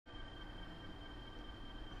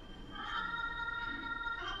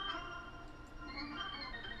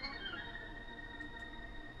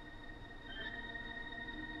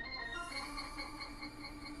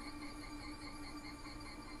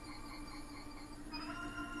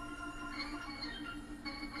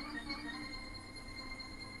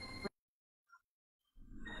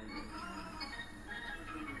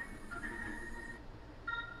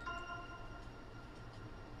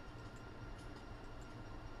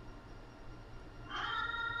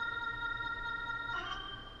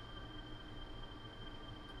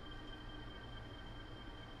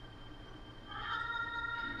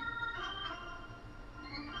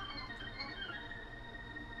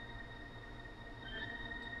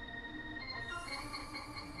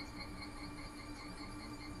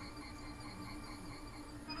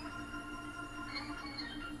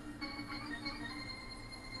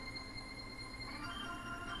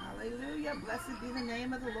Blessed be the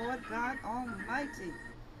name of the Lord God Almighty.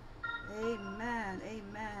 Amen,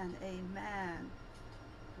 amen, amen.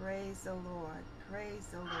 Praise the Lord, praise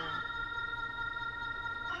the Lord.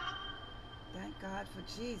 Thank God for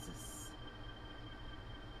Jesus.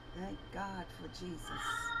 Thank God for Jesus.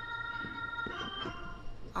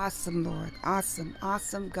 Awesome Lord, awesome,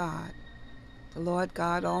 awesome God, the Lord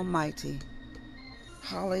God Almighty.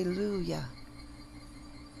 Hallelujah.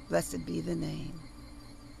 Blessed be the name.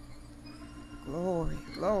 Glory,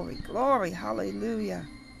 glory, glory. Hallelujah.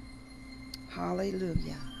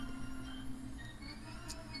 Hallelujah.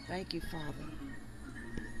 Thank you, Father.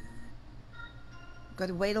 Got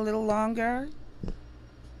to wait a little longer.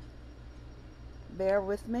 Bear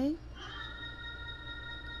with me.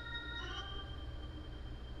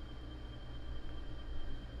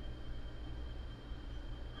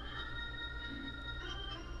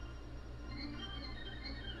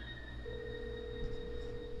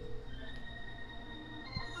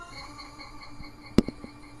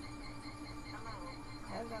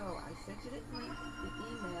 Hello, I sent you the link, the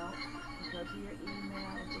email. You go to your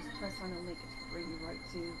email and just press on the link. It'll bring you right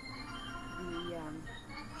to the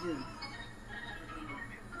Zoom.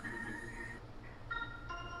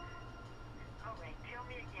 Okay, tell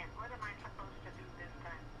me again. What am I supposed to do this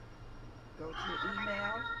time? Go to your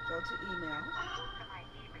email. Go to email. Go to my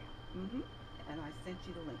email. And I sent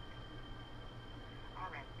you the link. All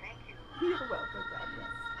right, thank you. You're welcome. God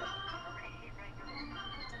bless. Okay, thank you.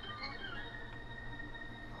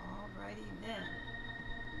 All righty then.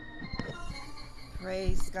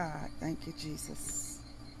 Praise God. Thank you, Jesus.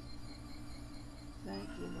 Thank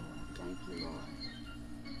you, Lord. Thank you, Lord.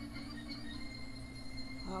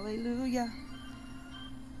 Hallelujah.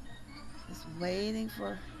 Just waiting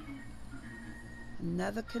for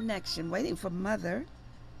another connection. Waiting for Mother.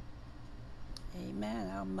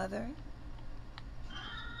 Amen. Our Mother.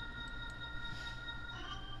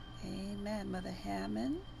 Amen. Mother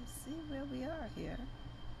Hammond. Let's see where we are here.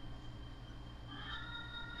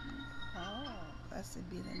 Oh, blessed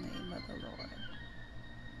be the name of the Lord.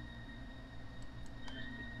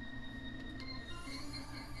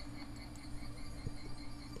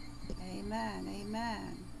 Amen.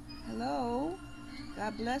 Amen. Hello.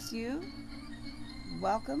 God bless you.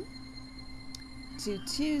 Welcome to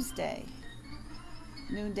Tuesday,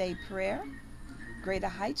 Noonday Prayer, Greater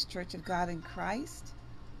Heights Church of God in Christ.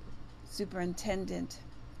 Superintendent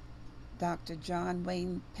Dr. John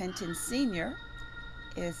Wayne Penton Sr.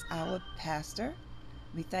 is our pastor.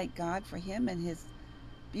 We thank God for him and his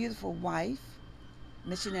beautiful wife,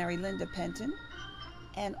 missionary Linda Penton,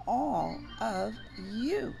 and all of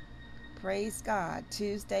you. Praise God.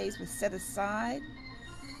 Tuesdays were set aside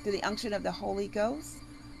through the unction of the Holy Ghost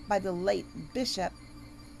by the late Bishop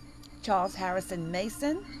Charles Harrison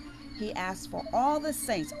Mason. He asked for all the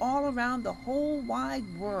saints all around the whole wide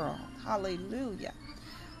world, hallelujah,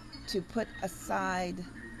 to put aside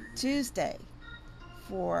Tuesday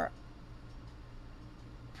for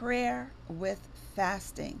prayer with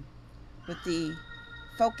fasting, with the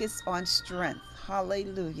focus on strength,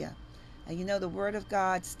 hallelujah. And you know, the Word of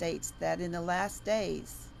God states that in the last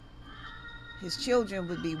days, His children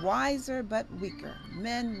would be wiser but weaker.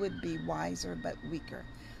 Men would be wiser but weaker.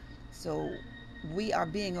 So we are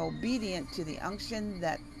being obedient to the unction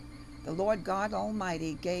that the Lord God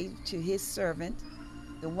Almighty gave to His servant,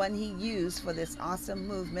 the one He used for this awesome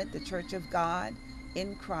movement, the Church of God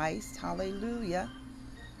in Christ. Hallelujah.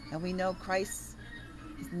 And we know Christ's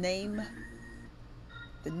name,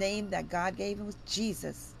 the name that God gave Him was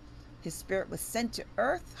Jesus. His Spirit was sent to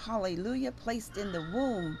earth, hallelujah, placed in the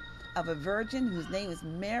womb of a virgin whose name is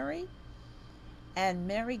Mary. And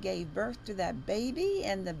Mary gave birth to that baby,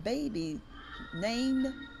 and the baby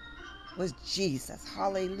name was Jesus.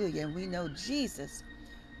 Hallelujah. And we know Jesus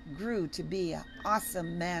grew to be an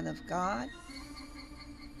awesome man of God,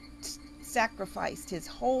 sacrificed his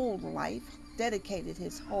whole life, dedicated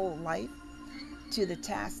his whole life to the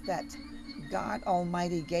task that God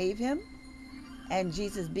Almighty gave him. And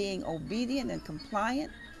Jesus, being obedient and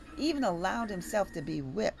compliant, even allowed himself to be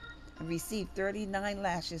whipped and received 39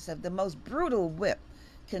 lashes of the most brutal whip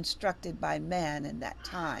constructed by man in that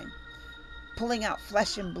time, pulling out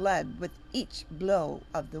flesh and blood with each blow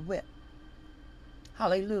of the whip.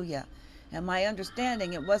 Hallelujah. And my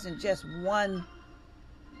understanding, it wasn't just one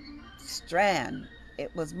strand,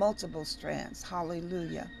 it was multiple strands.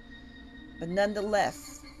 Hallelujah. But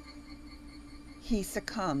nonetheless, he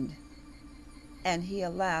succumbed, and he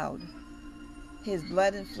allowed his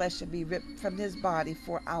blood and flesh to be ripped from his body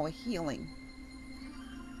for our healing.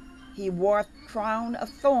 He wore a crown of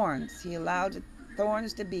thorns. He allowed the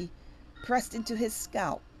thorns to be pressed into his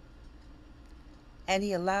scalp and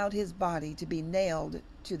he allowed his body to be nailed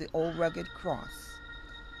to the old rugged cross,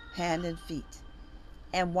 hand and feet.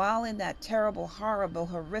 And while in that terrible, horrible,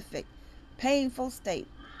 horrific, painful state,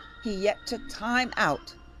 he yet took time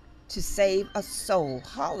out to save a soul.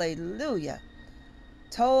 Hallelujah.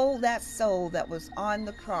 Told that soul that was on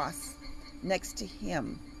the cross next to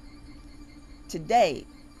him, today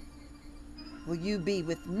will you be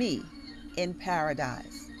with me in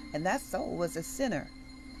paradise. And that soul was a sinner.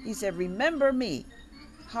 He said, remember me.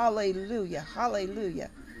 Hallelujah, hallelujah.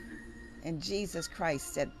 And Jesus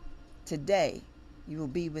Christ said, today you will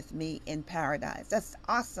be with me in paradise. That's an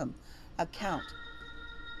awesome account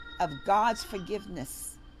of God's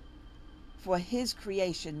forgiveness for his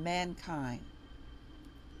creation, mankind.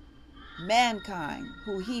 Mankind,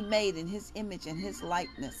 who he made in his image and his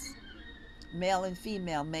likeness. Male and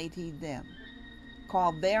female made he them.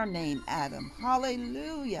 Called their name Adam.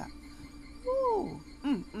 Hallelujah. Woo.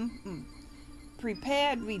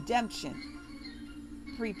 Prepared redemption.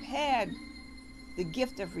 Prepared the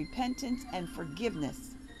gift of repentance and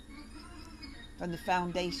forgiveness from the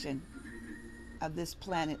foundation of this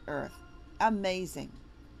planet Earth. Amazing.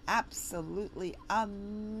 Absolutely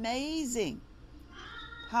amazing.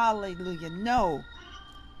 Hallelujah. Know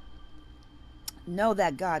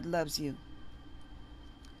that God loves you.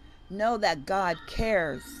 Know that God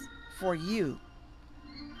cares for you.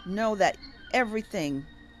 Know that everything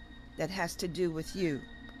that has to do with you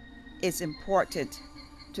is important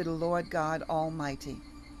to the Lord God Almighty.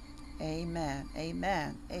 Amen.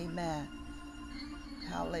 Amen. Amen.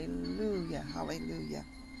 Hallelujah. Hallelujah.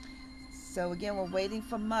 So again, we're waiting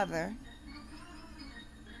for Mother.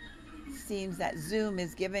 Seems that Zoom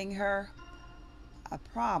is giving her a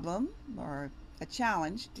problem or a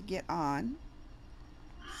challenge to get on.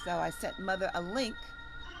 So I sent Mother a link,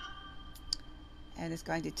 and it's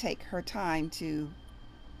going to take her time to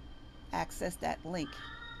access that link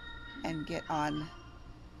and get on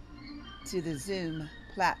to the Zoom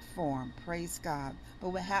platform. Praise God. But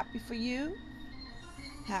we're happy for you.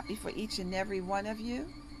 Happy for each and every one of you.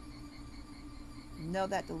 Know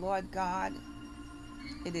that the Lord God,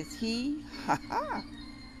 it is He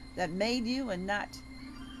that made you and not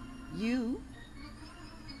you,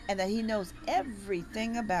 and that He knows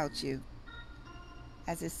everything about you.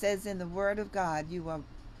 As it says in the Word of God, you are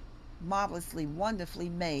marvelously, wonderfully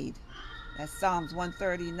made. That's Psalms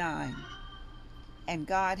 139. And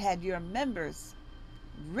God had your members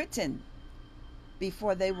written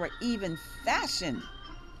before they were even fashioned.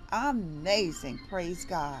 Amazing. Praise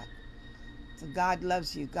God. So God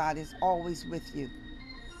loves you. God is always with you.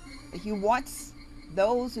 He wants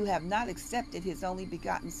those who have not accepted His only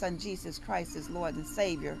begotten Son, Jesus Christ, as Lord and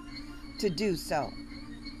Savior, to do so.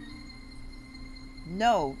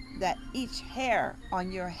 Know that each hair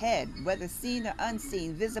on your head, whether seen or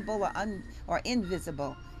unseen, visible or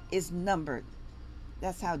invisible, is numbered.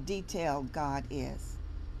 That's how detailed God is.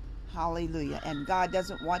 Hallelujah. And God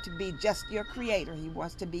doesn't want to be just your creator. He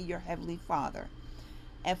wants to be your heavenly Father.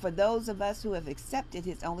 And for those of us who have accepted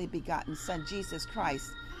His only begotten Son, Jesus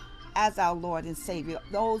Christ, as our Lord and Savior,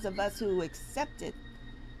 those of us who accepted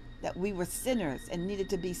that we were sinners and needed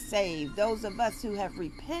to be saved, those of us who have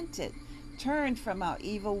repented, turned from our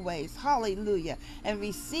evil ways, hallelujah, and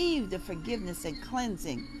received the forgiveness and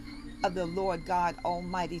cleansing of the Lord God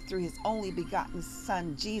Almighty through His only begotten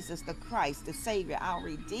Son, Jesus the Christ, the Savior, our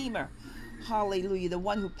Redeemer, hallelujah, the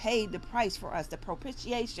one who paid the price for us, the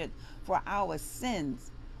propitiation for our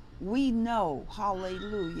sins. We know,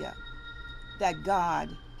 hallelujah, that God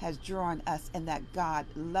has drawn us and that God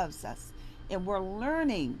loves us. And we're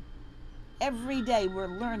learning, every day we're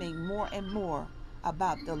learning more and more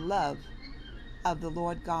about the love of the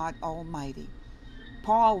Lord God Almighty.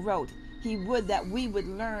 Paul wrote, he would that we would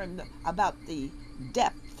learn about the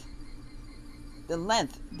depth, the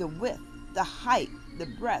length, the width, the height, the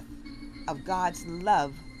breadth of God's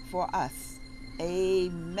love for us.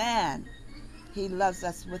 Amen. He loves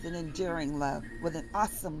us with an enduring love, with an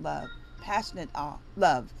awesome love, passionate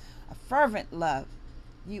love, a fervent love.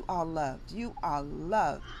 You are loved. You are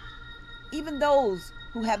loved. Even those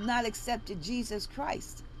who have not accepted Jesus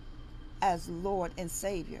Christ as Lord and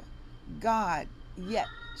Savior, God yet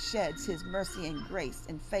sheds His mercy and grace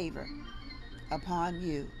and favor upon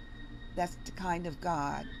you. That's the kind of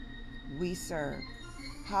God we serve.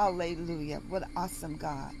 Hallelujah. What an awesome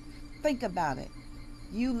God. Think about it.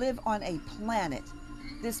 You live on a planet.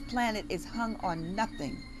 This planet is hung on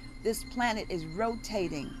nothing. This planet is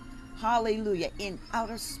rotating, hallelujah, in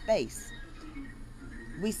outer space.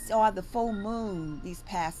 We saw the full moon these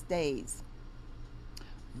past days,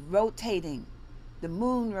 rotating, the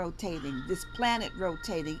moon rotating, this planet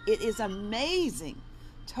rotating. It is amazing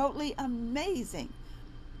Totally amazing.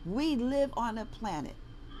 We live on a planet,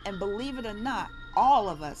 and believe it or not, all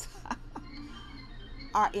of us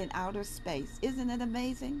are in outer space. Isn't it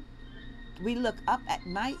amazing? We look up at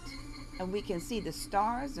night and we can see the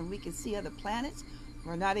stars and we can see other planets.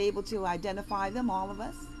 We're not able to identify them, all of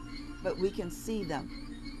us, but we can see them.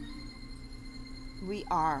 We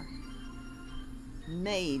are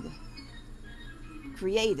made,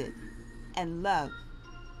 created, and loved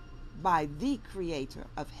by the creator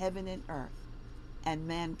of heaven and earth and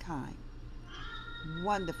mankind.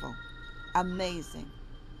 Wonderful, amazing,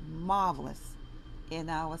 marvelous in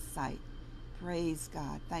our sight. Praise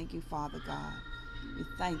God. Thank you, Father God. We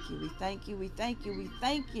thank you. We thank you. We thank you. We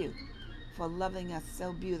thank you for loving us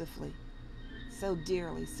so beautifully, so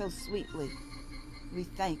dearly, so sweetly. We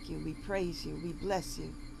thank you. We praise you. We bless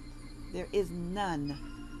you. There is none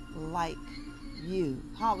like you.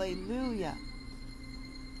 Hallelujah.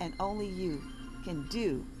 And only you can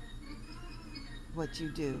do what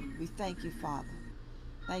you do. We thank you, Father.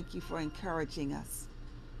 Thank you for encouraging us.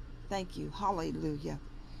 Thank you. Hallelujah.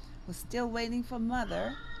 We're still waiting for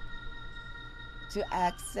Mother to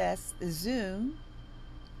access the Zoom.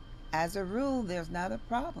 As a rule, there's not a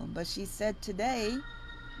problem. But she said today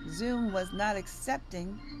Zoom was not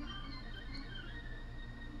accepting.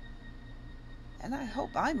 And I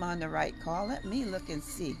hope I'm on the right call. Let me look and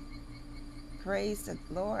see. Praise the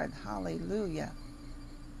Lord. Hallelujah.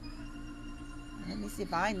 Let me see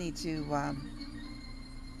if I need to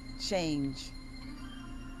change.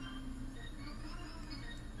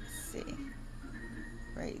 Let's see.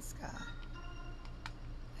 Praise God.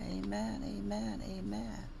 Amen, amen,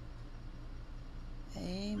 amen.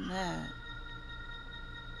 Amen.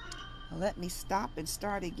 Well, let me stop and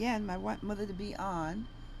start again. I want Mother to be on.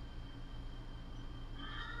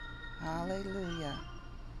 Hallelujah.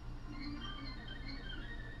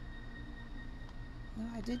 No,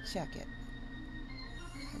 I did check it.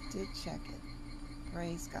 I did check it.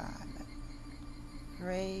 Praise God.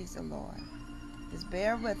 Praise the Lord. Just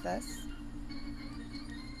bear with us.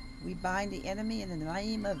 We bind the enemy in the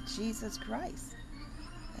name of Jesus Christ.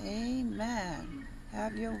 Amen.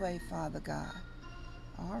 Have your way, Father God.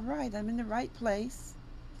 All right, I'm in the right place.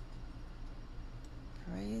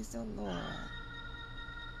 Praise the Lord.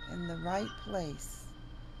 In the right place.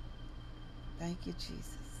 Thank you,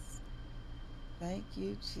 Jesus. Thank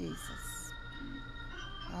you, Jesus.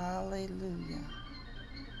 Hallelujah.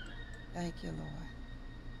 Thank you, Lord.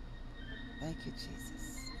 Thank you,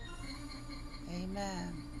 Jesus.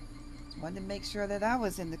 Amen. Just wanted to make sure that I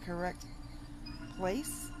was in the correct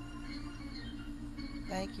place.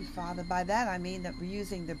 Thank you, Father. By that I mean that we're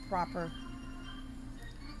using the proper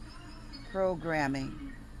programming.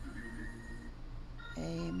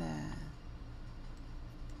 Amen.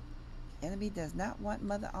 Enemy does not want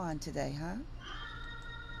Mother on today, huh?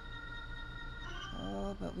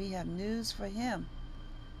 Oh, but we have news for him.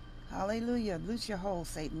 Hallelujah. Loose your hold,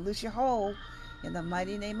 Satan. Loose your hold. In the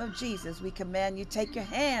mighty name of Jesus, we command you, take your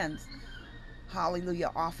hands,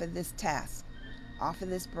 hallelujah, off of this task, off of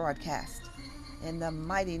this broadcast. In the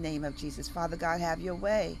mighty name of Jesus. Father God, have your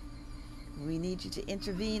way. We need you to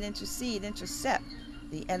intervene, intercede, intercept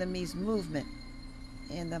the enemy's movement.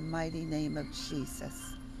 In the mighty name of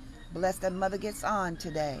Jesus. Bless that Mother gets on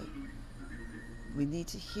today. We need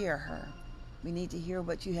to hear her. We need to hear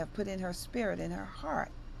what you have put in her spirit, in her heart,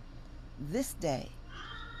 this day.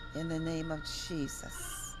 In the name of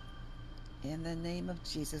Jesus. In the name of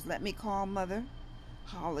Jesus. Let me call Mother.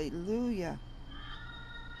 Hallelujah.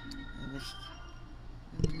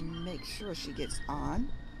 Make sure she gets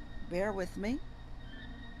on. Bear with me.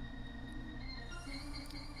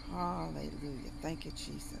 Hallelujah. Thank you,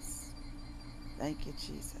 Jesus. Thank you,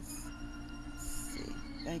 Jesus. Let's see.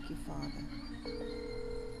 Thank you, Father.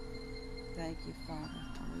 Thank you, Father.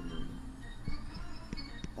 Hallelujah.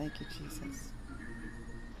 Thank you, Jesus.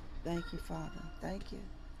 Thank you, Father. Thank you.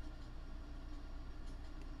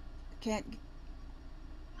 Can't.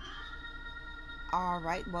 All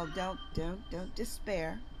right. Well, don't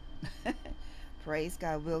despair. Praise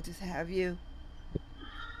God. We'll just have you.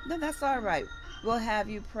 No, that's all right. We'll have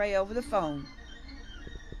you pray over the phone.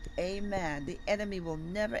 Amen. The enemy will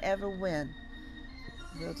never ever win.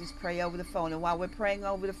 We'll just pray over the phone. And while we're praying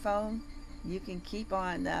over the phone, you can keep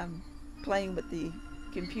on playing with the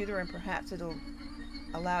computer, and perhaps it'll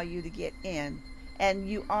allow you to get in. And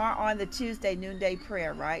you are on the Tuesday noonday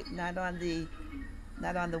prayer, right? Not on the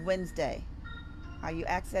Wednesday. Are you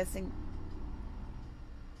accessing?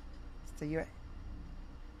 So you're.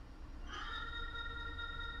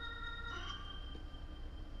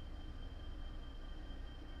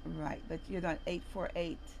 Right, but you're on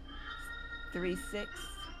 84836.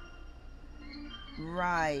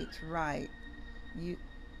 Right, right. You,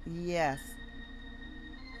 yes,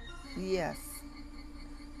 yes,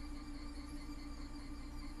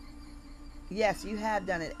 yes. You have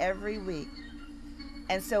done it every week.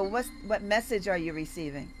 And so, what message are you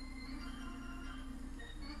receiving?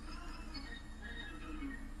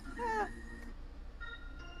 Ah,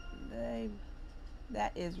 they,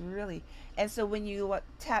 that is really. And so, when you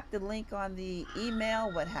tap the link on the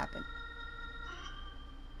email, what happened?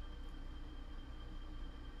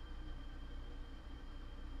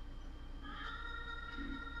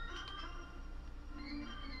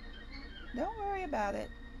 Don't worry about it.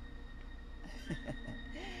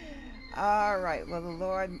 All right. Well, the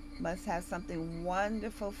Lord must have something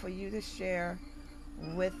wonderful for you to share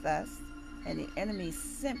with us. And the enemy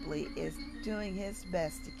simply is doing his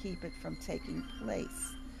best to keep it from taking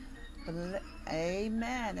place. But,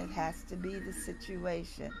 amen. It has to be the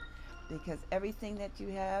situation because everything that you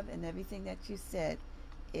have and everything that you said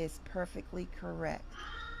is perfectly correct.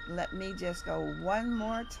 Let me just go one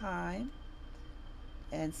more time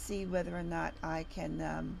and see whether or not I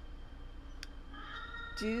can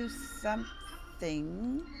do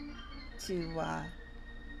something to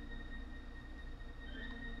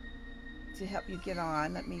help you get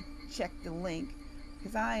on. Let me check the link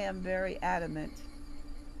because I am very adamant.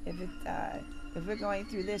 If we're going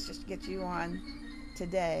through this just to get you on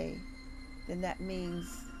today, then that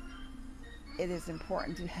means it is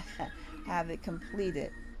important to have it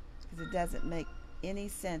completed because it doesn't make any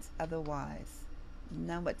sense otherwise.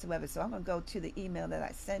 None whatsoever. So I'm going to go to the email that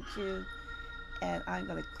I sent you and I'm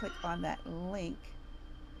going to click on that link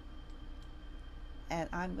and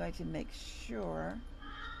I'm going to make sure,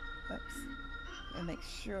 that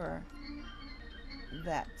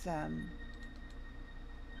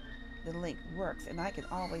the link works and I can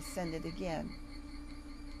always send it again.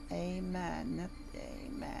 Amen.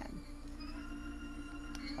 Amen.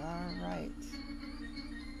 All right.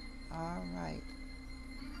 All right.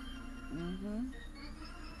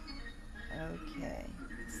 Okay.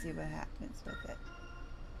 Let's see what happens with it.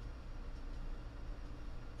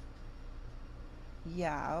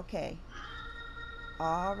 Yeah, okay.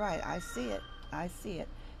 All right. I see it. I see it.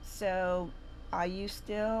 So, are you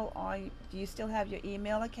still on? Do you still have your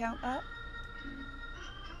email account up?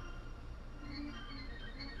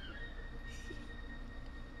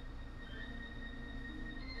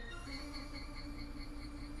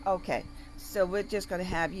 Okay. So, we're just going to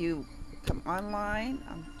have you come online.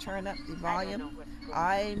 Turn up the volume.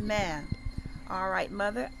 Amen. All right,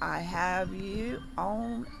 Mother, I have you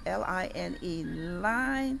on LINE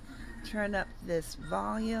line. Turn up this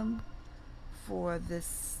volume for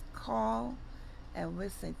this call, and we'll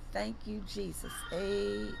say thank you, Jesus.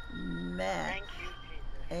 Amen. Thank you, Jesus.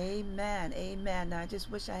 Amen. Amen. Now, I just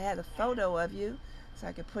wish I had a photo of you so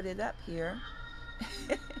I could put it up here.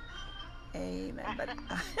 Amen.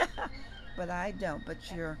 But I don't. But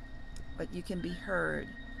you can be heard,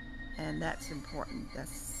 and that's important.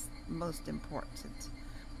 That's most important.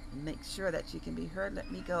 Make sure that you can be heard. Let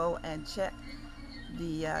me go and check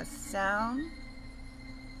the sound.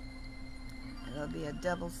 There'll be a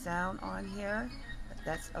double sound on here, but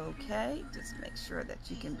that's okay. Just make sure that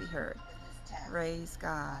you can be heard. Praise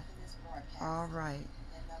God. All right.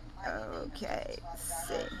 Okay. Let's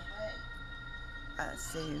see. Let's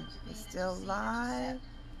see. We're still live.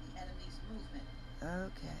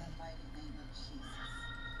 Okay.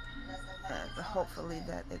 Hopefully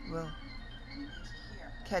that it will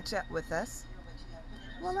catch up with us.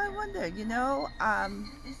 Well, I wonder,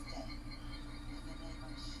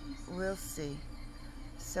 we'll see.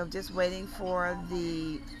 So just waiting for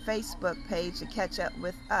the Facebook page to catch up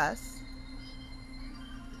with us.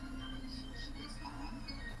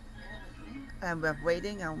 And I'm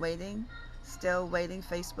waiting, still waiting.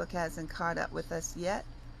 Facebook hasn't caught up with us yet.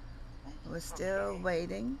 We're still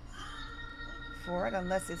waiting for it,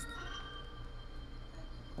 unless it's,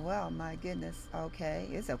 well, my goodness, okay.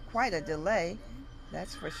 It's quite a delay,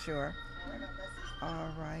 that's for sure. All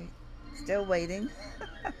right, still waiting.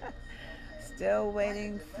 Still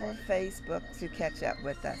waiting for Facebook to catch up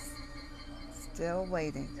with us. Still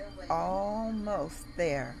waiting. Almost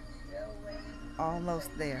there. Almost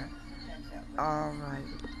there. All right.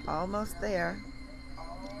 Almost there.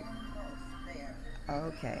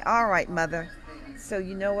 Okay. All right, Mother. So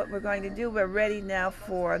you know what we're going to do? We're ready now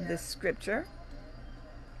for the scripture.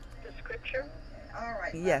 The scripture? All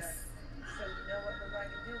right. Yes. So you know what we're going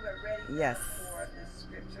to do? We're ready now for the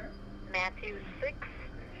scripture. Matthew 6,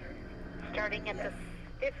 starting at the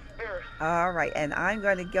 5th verse. All right. And I'm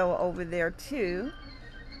going to go over there too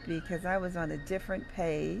because I was on a different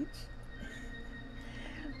page.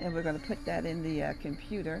 And we're going to put that in the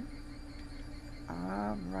computer.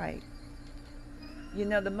 All right. You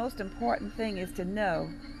know, the most important thing is to know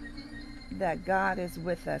that God is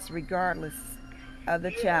with us regardless of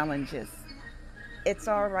the Yes, challenges. It's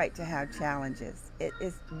all right to have challenges. It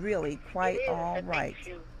is really it quite is. all It makes right.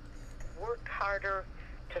 you work harder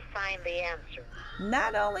to find the answer.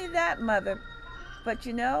 Not only that, Mother, but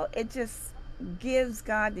you know, it just gives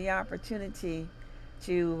God the opportunity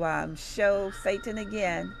to show Satan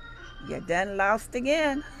again, you done lost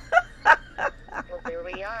again. Well, there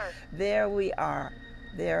we are. There we are.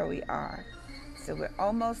 There we are. So we're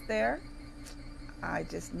almost there. I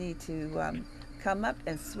just need to come up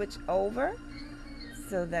and switch over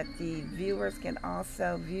so that the viewers can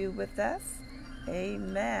also view with us.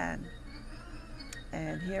 Amen.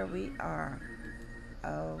 And here we are.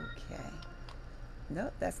 Okay.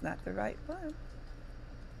 Nope, that's not the right one.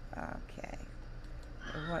 Okay.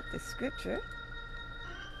 I want the scripture.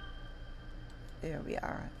 There we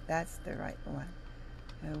are. That's the right one.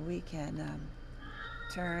 And we can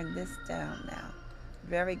turn this down now.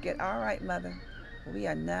 Very good. All right, Mother. We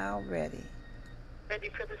are now ready. Ready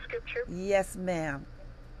for the scripture? Yes, ma'am.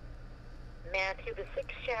 Matthew, the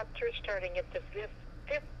 6th chapter, starting at the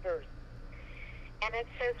fifth verse. And it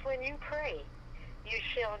says, when you pray, you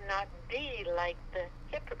shall not be like the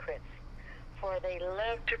hypocrites, for they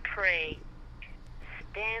love to pray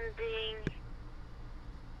standing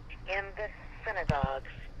in the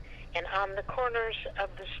synagogues and on the corners of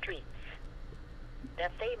the streets,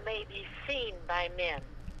 that they may be seen by men.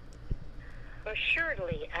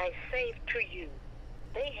 Assuredly, I say to you,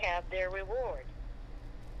 they have their reward.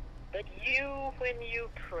 But you, when you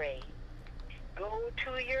pray, go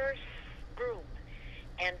to your room,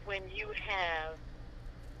 and when you have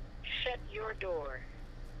shut your door,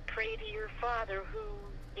 pray to your Father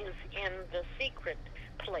who is in the secret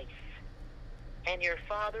place. And your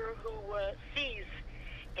Father who sees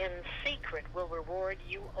in secret will reward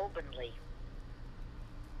you openly.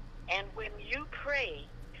 And when you pray,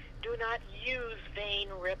 do not use vain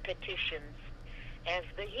repetitions as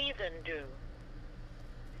the heathen do,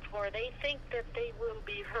 for they think that they will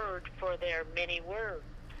be heard for their many words.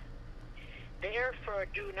 Therefore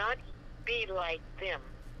do not be like them,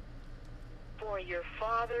 for your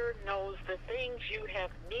Father knows the things you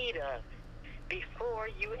have need of before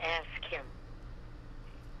you ask him.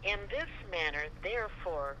 In this manner,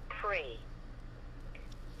 therefore, pray.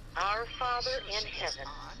 Our Father in heaven,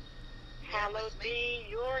 hallowed be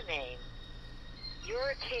your name.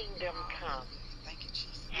 Your kingdom come.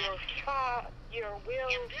 Your will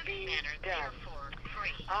be done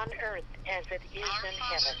on earth as it is in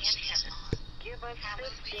heaven. Give us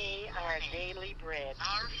this day our daily bread,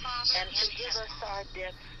 and forgive us our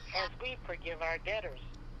debts as we forgive our debtors.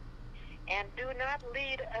 And do not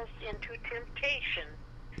lead us into temptation,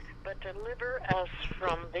 but deliver us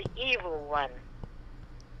from the evil one.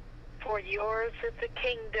 For yours is the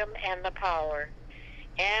kingdom and the power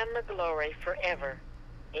and the glory forever.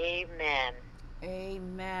 Amen.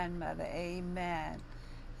 Amen, Mother. Amen.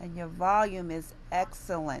 And your volume is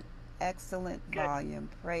excellent. Excellent Good. volume.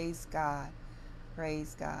 Praise God.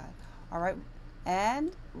 Praise God. All right.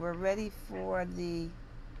 And we're ready for the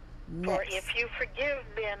next. For if you forgive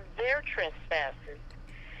men their trespasses,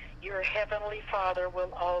 your heavenly Father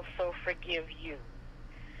will also forgive you.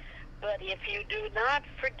 But if you do not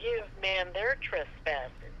forgive men their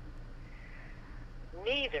trespasses,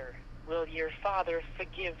 neither will your Father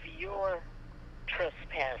forgive your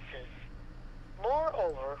trespasses.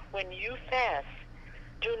 Moreover, when you fast,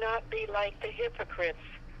 do not be like the hypocrites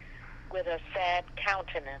with a sad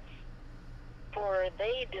countenance, for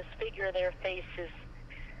they disfigure their faces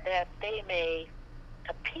that they may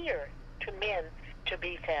appear to men to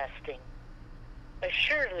be fasting.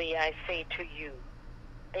 Assuredly, I say to you,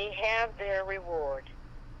 they have their reward.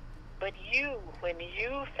 But you, when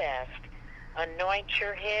you fast, anoint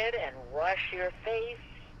your head and wash your face,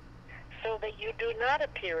 so that you do not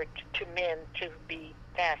appear to men to be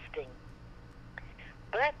fasting,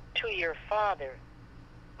 but to your Father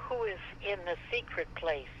who is in the secret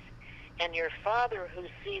place, and your Father who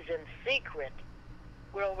sees in secret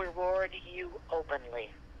will reward you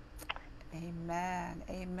openly. Amen.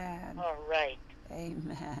 Amen. All right.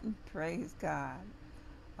 Amen. Praise God.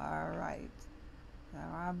 All right.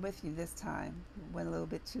 Now I'm with you this time. Went a little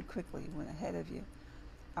bit too quickly. Went ahead of you.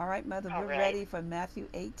 All right, Mother. All We're right. ready for Matthew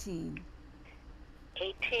 18.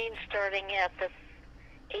 18, starting at the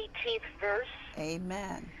 18th verse.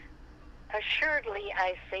 Amen. Assuredly,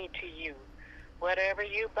 I say to you, whatever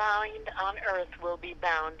you bind on earth will be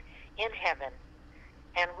bound in heaven,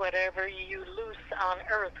 and whatever you loose on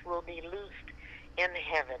earth will be loosed in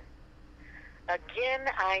heaven. Again,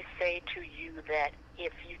 I say to you that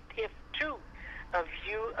if two of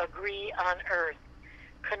you agree on earth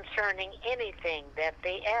concerning anything that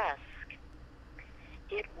they ask,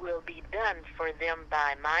 it will be done for them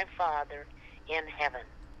by my Father in heaven.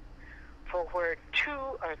 For where 2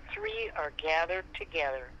 or 3 are gathered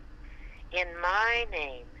together in my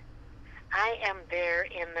name, I am there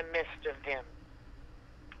in the midst of them.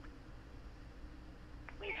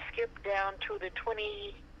 We skip down to the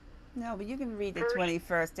 20. No, but you can read the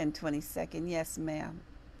 21st and 22nd. Yes, ma'am.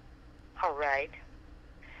 All right.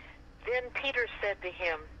 Then Peter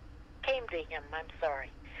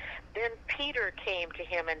Then Peter came to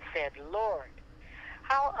him and said, Lord,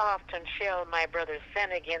 how often shall my brother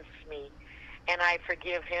sin against me, and I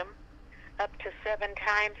forgive him? Up to 7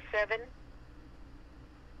 times 7?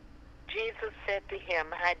 Jesus said to him,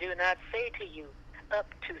 I do not say to you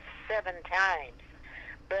up to 7 times,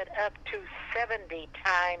 but up to 70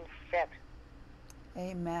 times 7.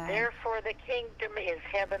 Amen. Therefore the kingdom is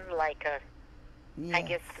heaven like a... Yes. I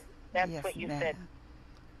guess that's yes, what you ma'am. said.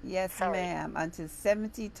 Yes, Sorry. ma'am. Unto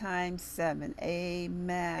 70 times 7.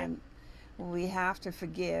 Amen. We have to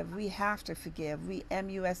forgive. We have to forgive. We,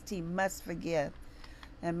 MUST, must forgive.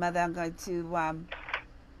 And Mother, I was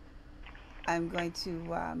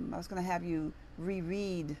going to have you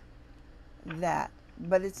reread that.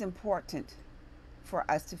 But it's important for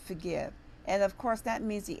us to forgive. And of course, that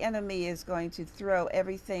means the enemy is going to throw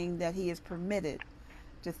everything that he is permitted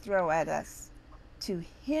to throw at us to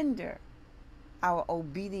hinder our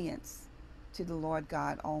obedience to the Lord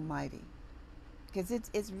God Almighty. Because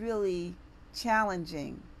it's really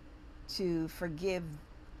challenging to forgive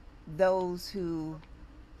those who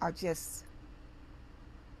are just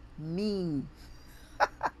mean.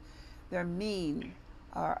 They're mean,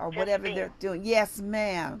 or whatever mean. they're doing. Yes,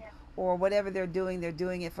 ma'am. Or whatever they're doing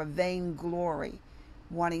it for vainglory,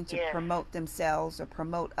 wanting to promote themselves or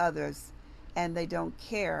promote others, and they don't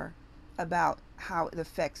care about how it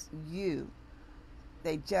affects you.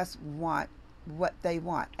 They just want what they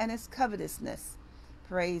want, and it's covetousness.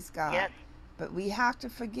 Praise God. Yes. But we have to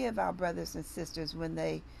forgive our brothers and sisters when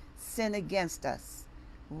they sin against us,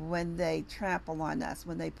 when they trample on us,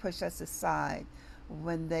 when they push us aside,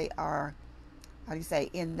 when they are,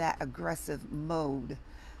 in that aggressive mode.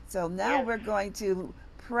 So now we're going to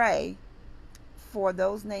pray for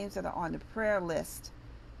those names that are on the prayer list.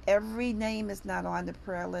 Every name is not on the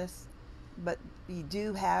prayer list, but we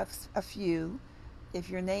do have a few. If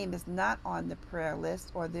your name is not on the prayer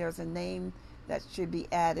list, or there's a name that should be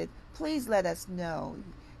added, please let us know.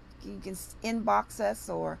 You can inbox us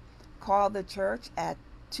or call the church at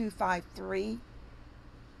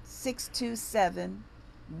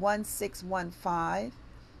 253-627-1615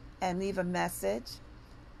 and leave a message,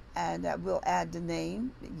 and we'll add the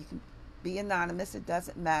name. You can be anonymous, it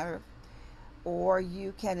doesn't matter. Or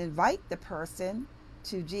you can invite the person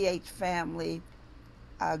to GH Family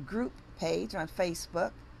group page on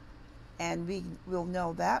Facebook, and we will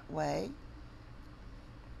know that way.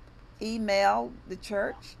 Email the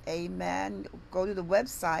church, amen. Go to the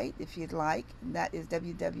website if you'd like, and that is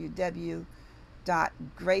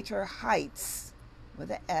www.greaterheights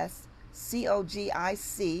with an S,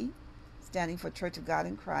 COGIC, standing for Church of God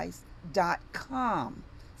in Christ, .com,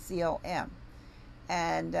 C-O-M.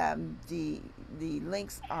 And the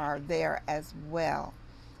links are there as well.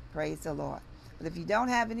 Praise the Lord. But if you don't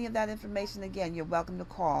have any of that information, again, you're welcome to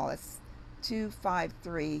call. It's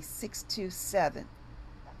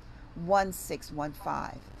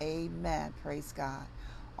 253-627-1615. Amen. Praise God.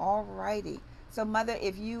 All righty. So, Mother,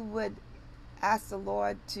 if you would ask the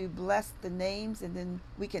Lord to bless the names, and then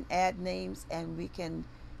we can add names and we can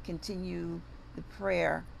continue the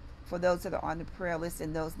prayer for those that are on the prayer list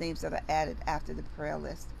and those names that are added after the prayer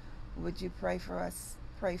list. Would you pray for us?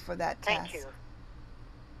 Pray for that task. Thank you.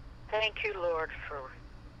 Thank you, Lord, for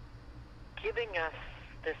giving us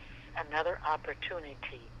this another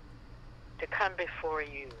opportunity to come before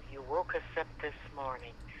you. You woke us up this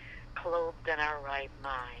morning, clothed in our right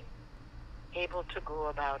mind, able to go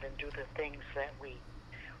about and do the things that we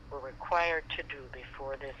were required to do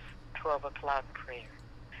before this 12 o'clock prayer.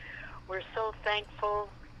 We're so thankful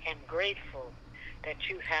and grateful that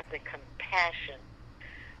you have the compassion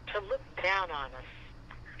to look down on us.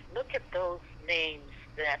 Look at those names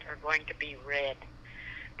that are going to be read,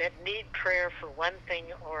 that need prayer for one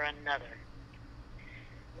thing or another.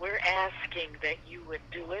 We're asking that you would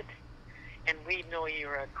do it, and we know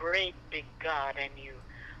you're a great big God, and you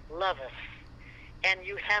love us, and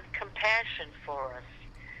you have compassion for us,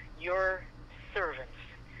 your servants,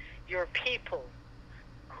 your people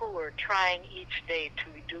who are trying each day to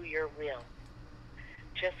do your will.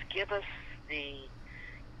 Just give us the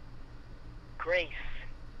grace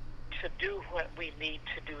to do what we need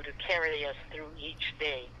to do to carry us through each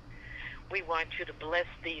day. We want you to bless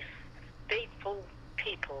these faithful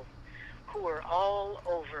people who are all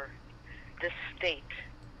over this state,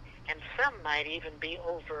 and some might even be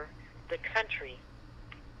over the country,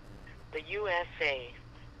 the USA.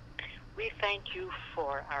 We thank you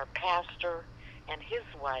for our pastor and his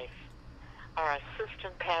wife, our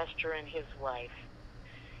assistant pastor and his wife,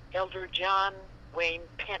 Elder John Wayne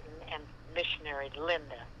Penton and missionary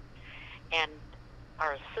Linda, and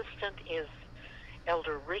our assistant is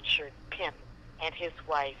Elder Richard Penton and his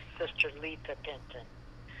wife, Sister Letha Penton.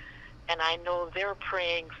 And I know they're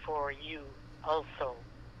praying for you also,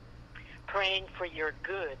 praying for your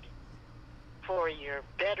good, for your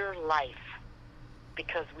better life,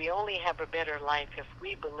 because we only have a better life if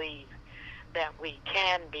we believe that we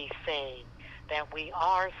can be saved, that we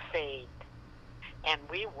are saved, and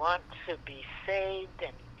we want to be saved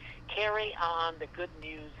and carry on the good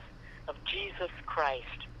news of Jesus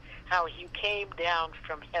Christ, how you came down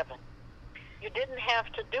from heaven. You didn't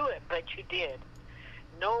have to do it, but you did.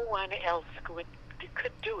 No one else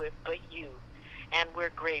could do it but you, and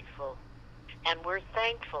we're grateful, and we're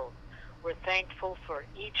thankful. We're thankful for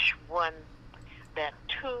each one that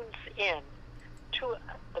tunes in to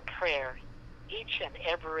the prayer each and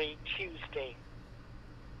every Tuesday.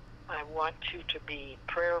 I want you to be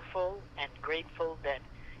prayerful and grateful that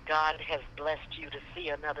God has blessed you to see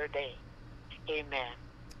another day. Amen.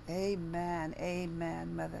 Amen.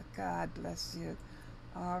 Amen, Mother. God bless you.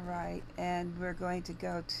 All right. And we're going to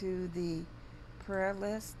go to the prayer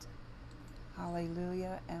list.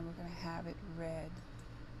 Hallelujah. And we're going to have it read.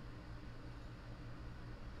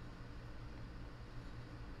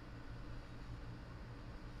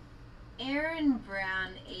 Aaron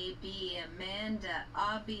Brown, A.B., Amanda,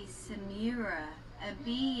 Abi, Samira,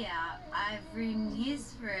 Abiya, Ivrim,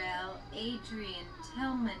 Yisrael, Adrian,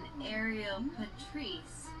 Tillman, Ariel,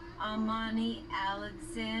 Patrice, Amani,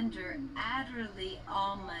 Alexander, Adderley,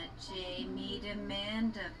 Alma, J. Mead,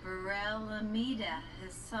 Amanda, Burrell, Amida,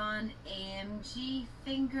 Hassan, AMG,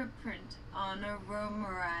 Fingerprint, Anna,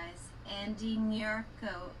 Romerize, Andy,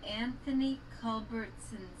 Nyarko, Anthony,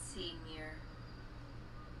 Culbertson, Sr.,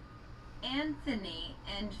 Anthony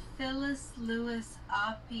and Phyllis Lewis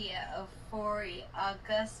Appia Ofori,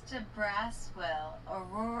 Augusta Braswell,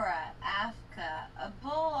 Aurora Afka,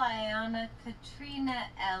 Abul Iona, Katrina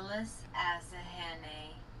Ellis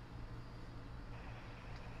Azahane,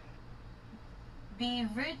 B.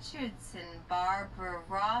 Richardson, Barbara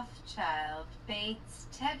Rothschild, Bates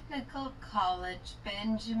Technical College,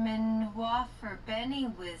 Benjamin Waffer, Benny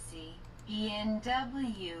Wizzy,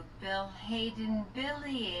 BNW, Bill Hayden,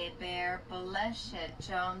 Billy Abear, Balesha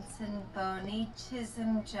Johnson, Boney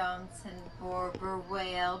Chisholm Johnson, Borber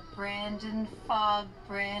Whale, Brandon Fogg,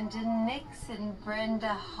 Brandon Nixon,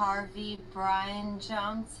 Brenda Harvey, Brian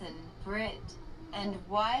Johnson, Britt and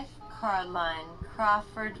wife Carline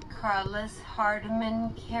Crawford, Carlos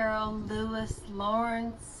Hardiman, Carol Lewis,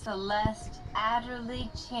 Lawrence, Celeste, Adderley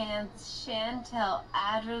Chance, Chantel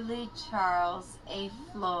Adderley, Charles A.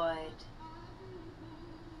 Floyd,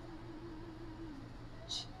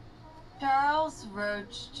 Charles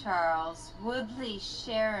Roach, Charles Woodley,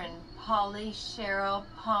 Sharon, Polly, Cheryl,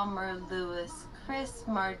 Palmer, Lewis, Chris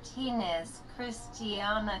Martinez,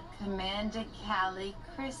 Christiana, Commander Callie,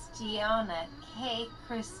 Christiana, Kay,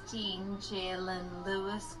 Christine, Jalen,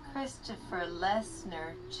 Lewis, Christopher,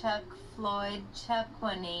 Lesnar, Chuck, Floyd, Chuck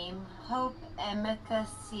Waneem, Hope, Emeka,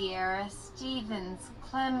 Sierra, Stevens,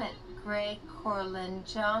 Clement, Gray, Corlin,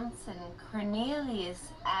 Johnson, Cornelius,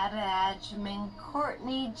 Ada Adjaman,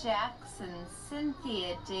 Courtney Jackson,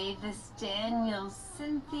 Cynthia Davis, Daniels,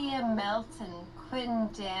 Cynthia Melton, Quinn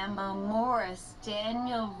Damo Morris,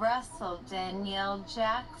 Daniel Russell, Danielle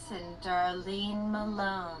Jackson, Darlene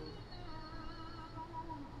Malone,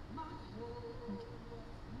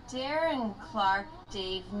 Darren Clark,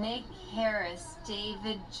 Dave Nick Harris,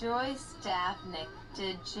 David Joyce Daphnick,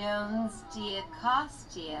 De Jones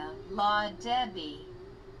Diacostia, Law Debbie,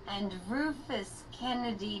 and Rufus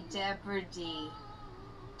Kennedy Deborah D.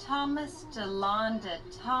 Thomas DeLonda,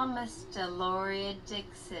 Thomas Deloria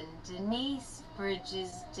Dixon, Denise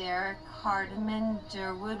Bridges, Derek Hardiman,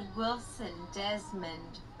 Durwood Wilson,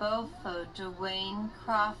 Desmond, Bofo, Dwayne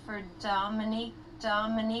Crawford, Dominique,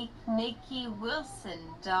 Nikki Wilson,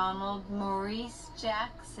 Donald Maurice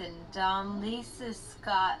Jackson, Don Lisa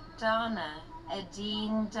Scott, Donna,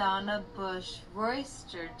 Adine Donna Bush,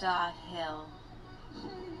 Royster Hill,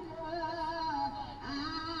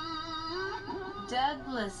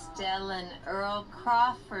 Douglas Dellin, Earl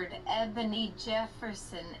Crawford, Ebony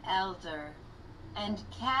Jefferson, Elder, and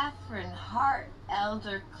Catherine Hart,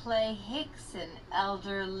 Elder Clay Hickson,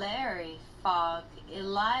 Elder Larry Fogg,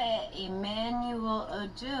 Elia Emmanuel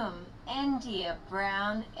Odum, India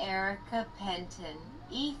Brown, Erica Penton,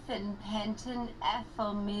 Ethan Penton,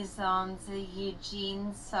 Ethel Mizanza,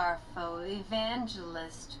 Eugene Sarfo,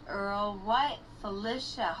 Evangelist Earl White,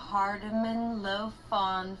 Felicia Hardiman, Lo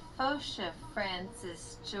Fawn, Fosha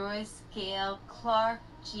Francis, Joyce Gale Clark,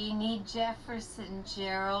 Jeannie Jefferson,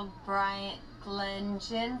 Gerald Bryant, Glenn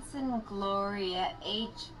Jensen, Gloria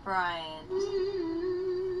H. Bryant,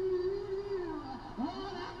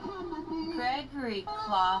 Gregory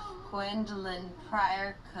Clough, Gwendolyn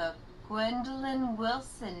Pryor Cook, Gwendolyn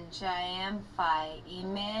Wilson, Jayam Phi,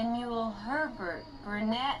 Emmanuel Herbert,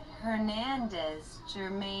 Burnett Hernandez,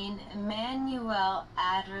 Jermaine Emmanuel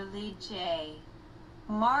Adderley J.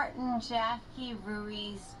 Martin, Jackie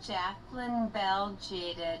Ruiz, Jacqueline Bell,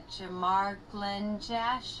 Jada, Jamar, Glenn,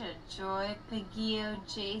 Jasha, Joy, Pagio,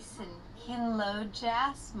 Jason, Kinlow,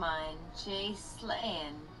 Jasmine, Jay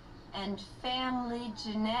Slayan, and family,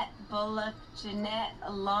 Jeanette Bullock, Jeanette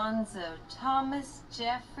Alonzo, Thomas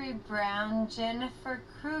Jeffrey Brown, Jennifer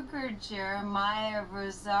Kruger, Jeremiah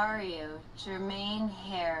Rosario, Jermaine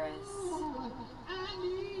Harris,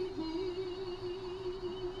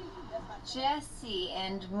 Jesse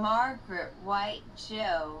and Margaret White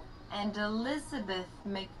Joe, and Elizabeth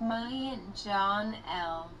McMillan, John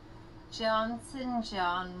L. Johnson,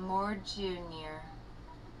 John Moore Jr.,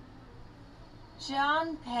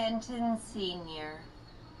 John Penton Sr.,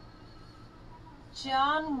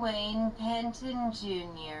 John Wayne Penton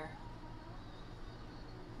Jr.,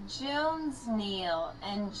 Jones Neal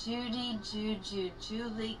and Judy Juju,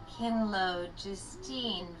 Julie Kinlow,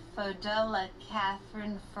 Justine Fodella,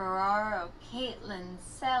 Catherine Ferraro, Caitlin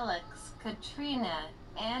Sellex, Katrina,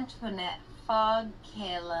 Antoinette Fogg,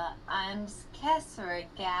 Kayla Imes, Kessler,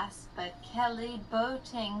 Gaspa, Kelly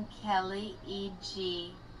Boateng, Kelly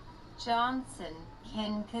E.G. Johnson,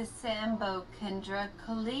 Ken Kasambo, Kendra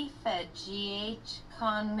Khalifa, G.H.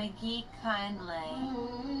 Con McGee Kindley,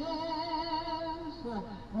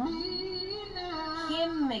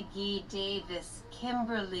 Kim McGee Davis,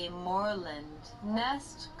 Kimberly Moreland,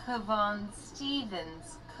 Nust Kavon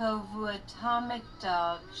Stevens, Kovu Atomic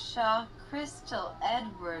Dog, Shaw Crystal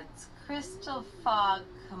Edwards, Crystal Fogg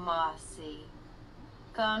Kamasi,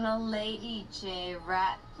 Ghana Lady J.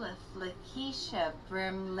 Ratcliffe, Lakeisha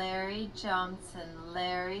Brim, Larry Johnson,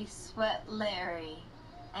 Larry Sweat Larry,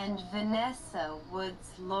 and Vanessa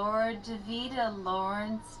Woods, Laura DeVita,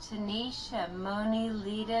 Lawrence, Tanisha, Moni,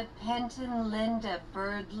 Lita, Penton, Linda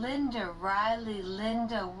Bird, Linda Riley,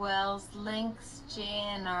 Linda Wells, Lynx,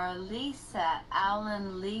 JNR, Lisa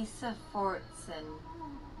Allen, Lisa Fortson,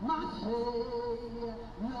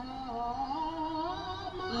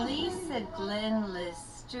 Lisa Glenn, Liz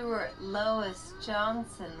Stewart, Lois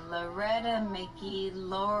Johnson, Loretta McGee,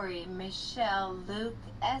 Lori, Michelle, Luke,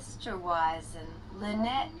 Esther Wisen,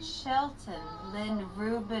 Lynette Shelton, Lynn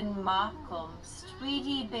Rubin Malcolm,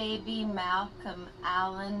 Sweetie Baby Malcolm,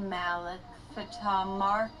 Alan Malik, Fatah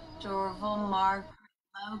Mark, Dorval Mark,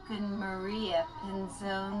 Logan Maria,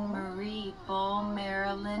 Penzone Marie, Bull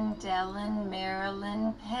Marilyn, Dellen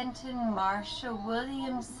Marilyn, Penton, Marsha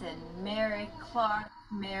Williamson, Mary Clark,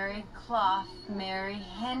 Mary Clough, Mary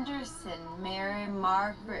Henderson, Mary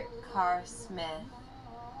Margaret Carr Smith,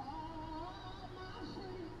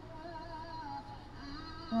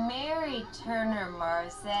 Mary Turner,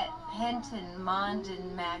 Marzette Penton,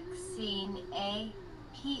 Mondin, Maxine A.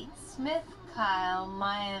 Pete Smith, Kyle,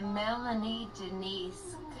 Maya, Melanie,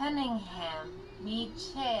 Denise Cunningham,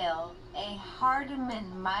 Michael A.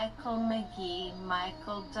 Hardiman, Michael McGee,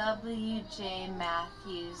 Michael W. J.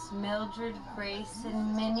 Matthews, Mildred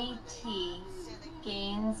Grayson, Minnie T.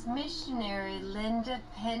 Gaines, Missionary Linda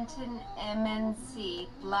Penton, MNC,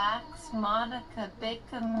 Blacks, Monica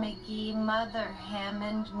Bickham, McGee, Mother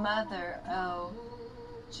Hammond, Mother O.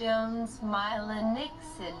 Jones, Mila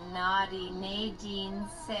Nixon, Naughty, Nadine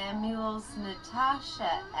Samuels,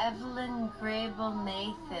 Natasha, Evelyn Grable,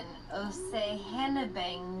 Nathan, Osei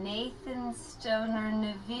Hennebang, Nathan Stoner,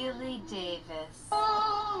 Navili Davis,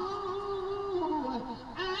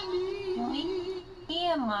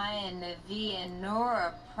 Nehemiah Navia,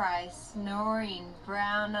 Nora Price, Noreen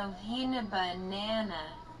Brown, Ohinaba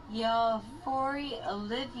Nana, Yael Fori,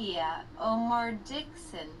 Olivia, Omar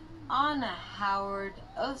Dixon, Anna Howard,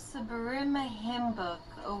 Osabarima Himbook,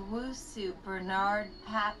 Owusu, Bernard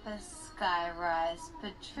Pappas, Skyrise,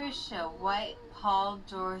 Patricia White, Paul,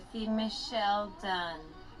 Dorothy, Michelle Dunn,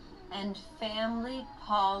 and family,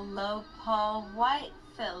 Paul Lowe, Paul White,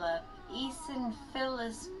 Philip Eason,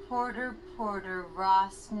 Phyllis, Porter,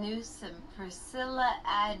 Ross, Newsom, Priscilla,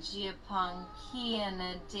 Agiapong,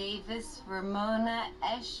 Kiana, Davis, Ramona,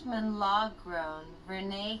 Eshman, Logrone,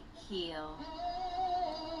 Renee Keel,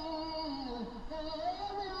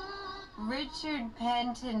 Richard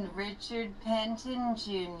Penton,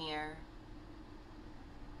 Jr.,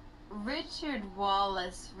 Richard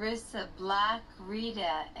Wallace, Rissa Black,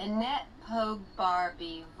 Rita, Annette Pogue,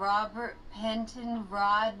 Barbie, Robert Penton,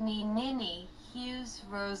 Rodney Ninny, Hughes,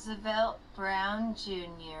 Roosevelt Brown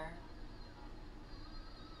Jr.,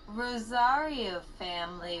 Rosario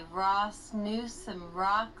family, Ross Newsom,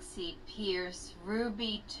 Roxy Pierce,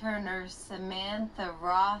 Ruby Turner, Samantha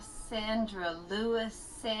Ross, Sandra Lewis,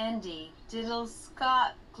 Sandy, Diddle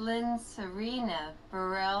Scott, Glenn Serena,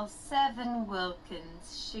 Burrell 7 Wilkins,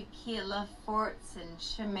 Shaquila Fortson,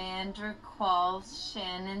 Shamandra Qualls,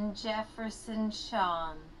 Shannon Jefferson,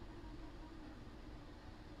 Sean,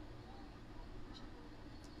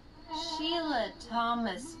 Sheila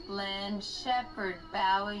Thomas, Bland Shepherd,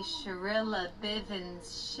 Bowie, Sharilla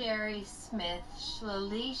Bivens, Sherry Smith,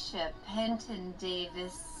 Shlalisha Penton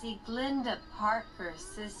Davis, Sieglinde Parker,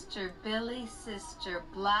 Sister Billy, Sister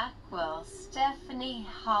Blackwell, Stephanie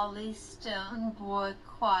Holly Stone, Boy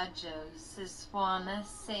Quadjo, Siswana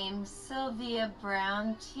Same, Sylvia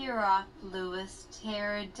Brown, Tirock Lewis,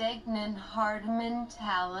 Tara Degnan, Hardman,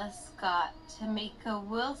 Tala Scott, Tamika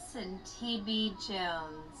Wilson, T.B.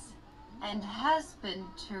 Jones, and husband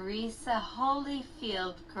Teresa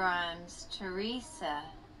Holyfield Grimes, Teresa,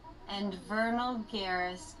 and Vernal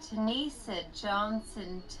Garris, Tanisa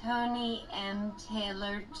Johnson, Tony M.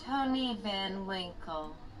 Taylor, Tony Van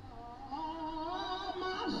Winkle,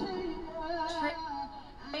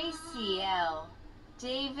 Tracy L.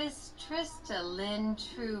 Davis, Trista Lynn,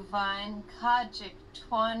 Truvine, Kajik,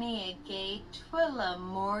 Twania Gay, Twilla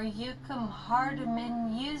Moore, Yukam Hardiman,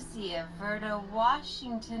 Uzia, Verda,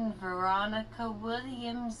 Washington, Veronica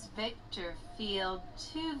Williams, Victor Field,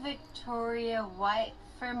 2 Victoria White,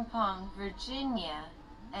 Frimpong, Virginia,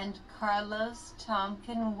 and Carlos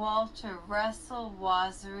Tompkin, Walter Russell,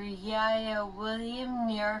 Waziri, Yaya William,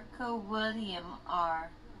 Nyarko William R.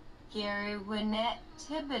 Gary Winnett,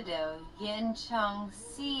 Thibodeau, Yen Chong,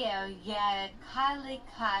 Seo, Yaya, Kylie,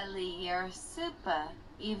 Yarsupa,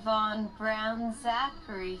 Yvonne Brown,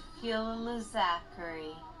 Zachary, Fiula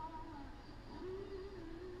Zachary,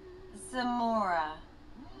 Zamora,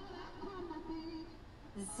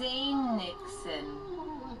 Zane Nixon.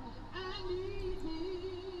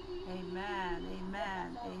 Amen,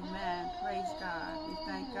 amen, amen. Praise God. We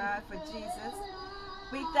thank God for Jesus.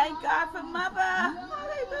 We thank God for Mother.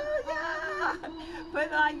 Hallelujah.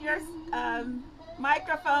 Put on your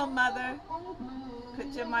microphone, Mother. Put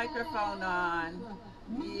your microphone on.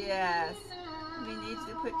 Yes. We need you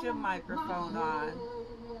to put your microphone on.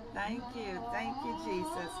 Thank you. Thank you,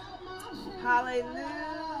 Jesus. Hallelujah.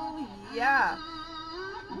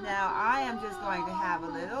 Now, I am just going to have a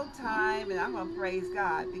little time and I'm going to praise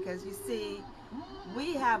God because you see,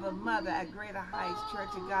 we have a mother at Greater Heights Church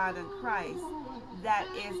of God in Christ that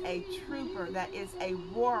is a trooper, that is a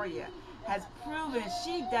warrior, has proven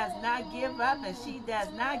she does not give up and she does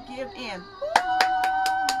not give in.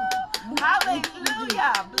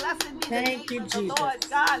 Hallelujah. Blessed be the name of the Lord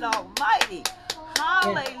God Almighty.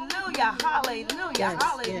 Hallelujah. Hallelujah. Yes,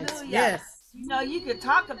 Hallelujah. yes. You know, you can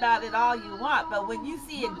talk about it all you want, but when you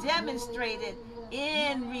see it demonstrated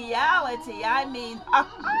in reality, I mean,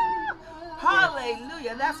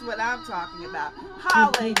 hallelujah. That's what I'm talking about.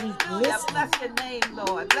 Hallelujah. Bless your name,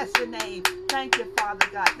 Lord. Bless your name. Thank you, Father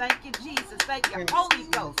God. Thank you, Jesus. Thank you, Holy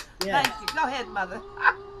Ghost. Yes. Thank you. Go ahead, Mother.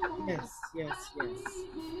 Yes.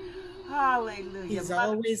 Hallelujah. He's Mother,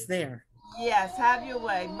 always there. yes, have your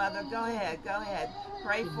way, Mother. Go ahead. Go ahead.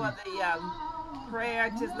 Pray for the prayer.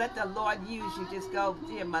 Just let the Lord use you. Just go,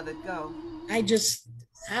 dear Mother, go. I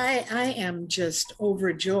am just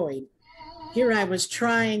overjoyed. Here I was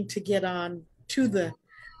trying to get on to the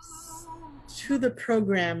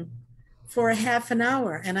program for a half an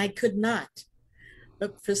hour and I could not.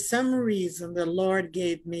 But for some reason, the Lord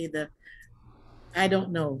gave me I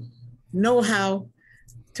don't know how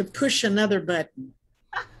to push another button.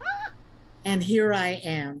 And here I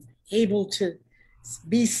am, able to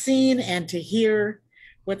be seen and to hear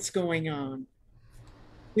what's going on.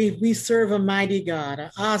 We serve a mighty God,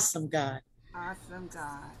 an awesome God. Awesome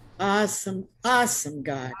God. Awesome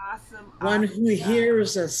God. Awesome. One who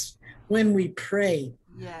hears us when we pray.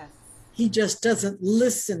 Yes. He just doesn't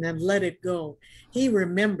listen and let it go. He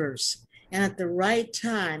remembers. And at the right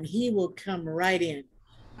time, he will come right in.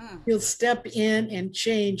 He'll step in and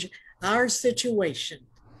change our situation.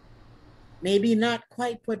 Maybe not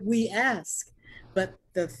quite what we ask, But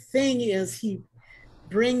the thing is, he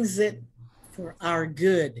brings it for our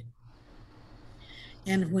good.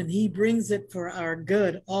 And when he brings it for our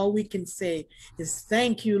good, all we can say is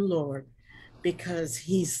thank you, Lord, because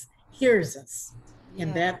he hears us.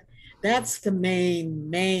 And Yeah. that's the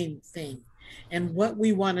main thing. And what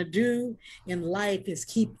we want to do in life is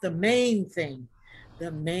keep the main thing,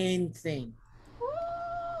 the main thing. Woo!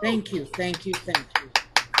 Thank you, thank you, thank you.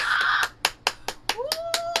 Woo!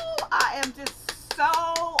 I am just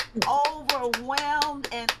so overwhelmed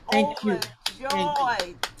and Thank you. Thank you.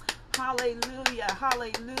 overjoyed. Hallelujah.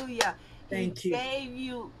 Hallelujah. He Thank you. gave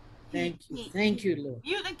you, Thank you. Thank you, Lord.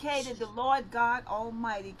 communicated the Lord God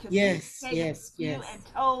Almighty, Yes, communicated yes, to you yes. and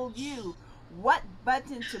told you what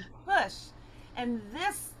button to push. And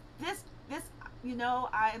this,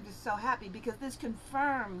 I am just so happy because this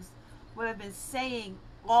confirms what I've been saying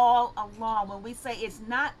all along. When we say it's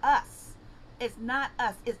not us, it's not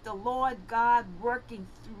us, it's the Lord God working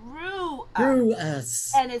through us. Through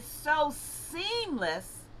us. And it's so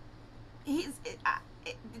seamless.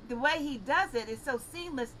 The way he does it is so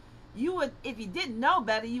seamless. You would, if you didn't know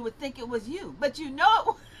better, you would think it was you, but you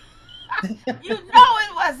know, it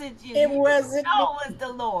wasn't you. It wasn't You know me. it was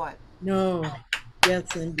the Lord. No.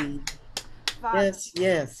 Yes, indeed. Father, Yes,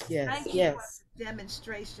 yes, yes, thank you for yes. this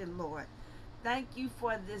demonstration, Lord. Thank you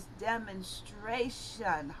for this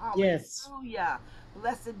demonstration. Yes. Hallelujah.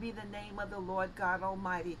 Blessed be the name of the Lord God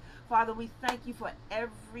Almighty. Father, we thank you for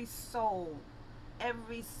every soul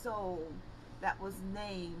that was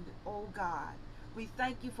named, oh God. We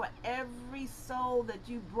thank you for every soul that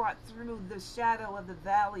you brought through the shadow of the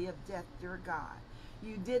valley of death, dear God.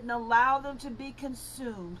 You didn't allow them to be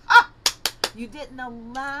consumed. You didn't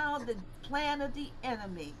allow the plan of the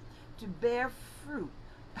enemy to bear fruit.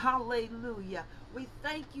 Hallelujah. We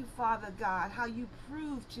thank you, Father God, how you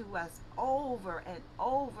prove to us over and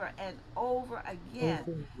over and over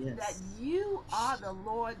again that Yes. you are the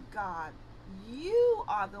Lord God. You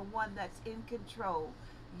are the one that's in control.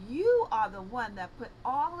 You are the one that put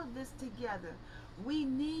all of this together. We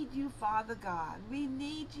need you, Father God. We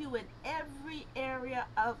need you in every area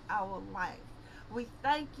of our life. We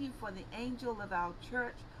thank you for the angel of our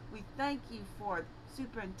church. We thank you for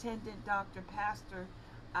Superintendent Dr. Pastor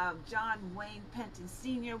John Wayne Penton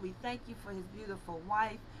Sr. We thank you for his beautiful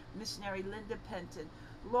wife, Missionary Linda Penton.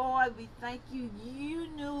 Lord, we thank you. You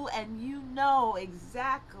knew and you know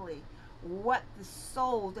exactly what the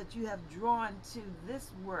souls that you have drawn to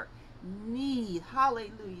this work need.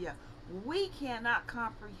 Hallelujah. We cannot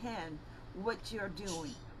comprehend what you're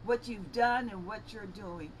doing, what you've done and what you're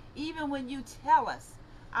doing. Even when you tell us,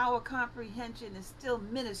 our comprehension is still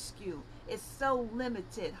minuscule. It's so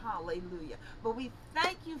limited. Hallelujah. But we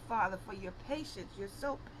thank you, Father, for your patience. You're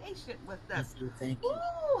so patient with us. Thank you. Thank you.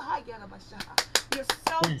 Ooh, you're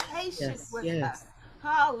so Yes, patient yes, with yes. us.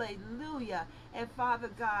 Hallelujah. And Father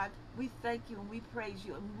God, we thank you and we praise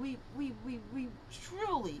you. And we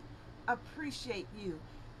truly appreciate you.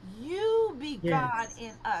 You be God Yes.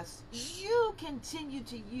 in us. You continue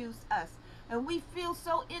to use us. And we feel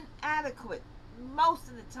so inadequate most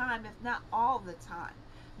of the time, if not all the time.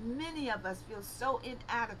 Many of us feel so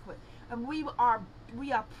inadequate. And we are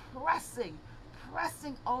pressing,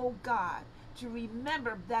 oh God, to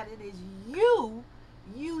remember that it is you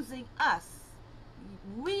using us.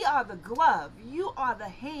 We are the glove. You are the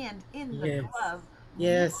hand in the Yes. glove,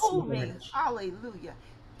 Yes, moving, Lord. hallelujah,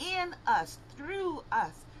 in us, through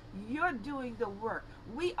us. You're doing the work.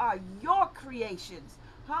 We are your creations.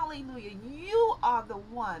 Hallelujah. You are the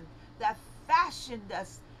one that fashioned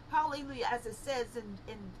us. Hallelujah. As it says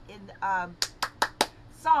in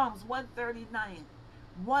Psalms 139.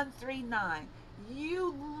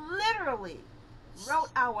 You literally wrote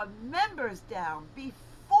our members down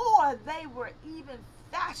before they were even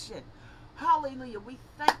fashioned. Hallelujah. We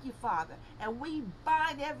thank you, Father. And we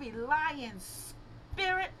bind every lying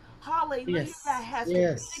spirit, hallelujah, Yes. that has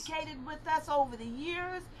Yes. communicated with us over the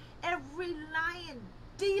years. Every lying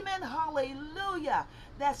demon, hallelujah,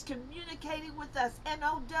 that's communicating with us,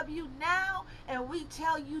 NOW now. And we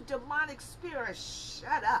tell you, demonic spirit,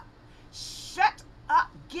 shut up. Shut up.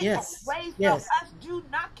 Get away from us. Do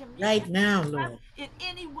not communicate Right now, with us Lord. in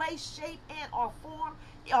any way, shape, and or form,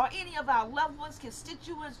 or any of our loved ones,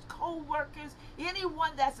 constituents, co-workers,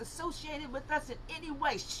 anyone that's associated with us in any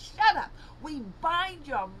way. Shut up. We bind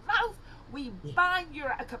your mouth. We bind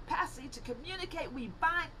your capacity to communicate. We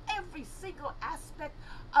bind every single aspect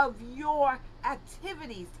of your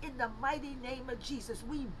activities in the mighty name of Jesus.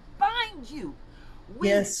 We bind you. We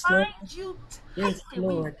Yes, bind Lord. you Yes, tightly.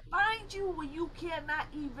 We Lord. bind you where you cannot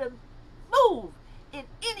even move in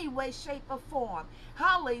any way, shape, or form.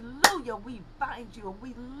 Hallelujah. We bind you and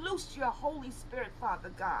we loose your Holy Spirit,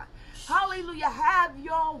 Father God. Hallelujah. Have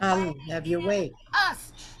your way Have your in way.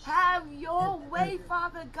 us. Have your way,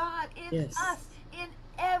 Father God, in Yes. us, in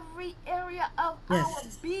every area of Yes. our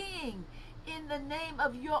being, in the name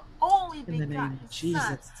of your only In the name begotten of Son,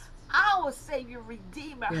 Jesus. our Savior,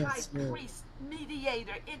 Redeemer, Yes, High Lord. Priest,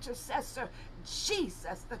 Mediator, Intercessor,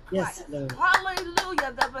 Jesus the Yes, Christ. Lord.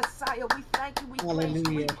 Hallelujah, the Messiah. We thank you, we praise you, we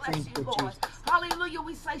Hallelujah. bless Thank you, you, Lord. Jesus. Hallelujah,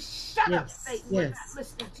 we say, shut up, Yes. Satan. We're not Yes.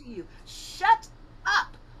 listening to you. Shut up.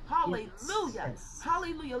 Yes. Hallelujah. Yes.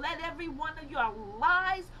 Hallelujah. Let every one of your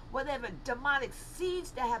lies, whatever demonic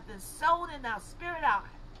seeds that have been sown in our spirit, our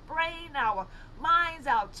brain, our minds,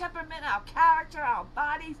 our temperament, our character, our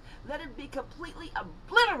bodies, let it be completely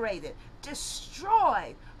obliterated,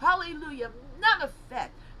 destroyed. Hallelujah. None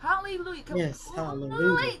effect. Hallelujah. Yes.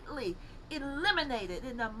 Hallelujah. Completely eliminated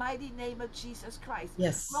in the mighty name of Jesus Christ.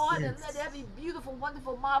 Yes. Lord, and Yes. let every beautiful,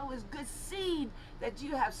 wonderful, marvelous, good seed that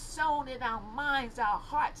you have sown in our minds, our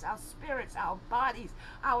hearts, our spirits, our bodies,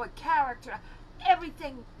 our character,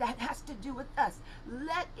 everything that has to do with us,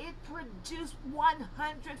 let it produce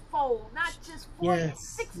 100-fold, not just 40 Yes.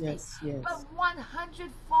 60, Yes. Yes. but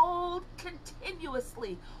 100-fold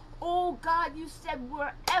continuously. Oh God, you said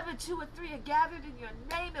wherever 2 or 3 are gathered in your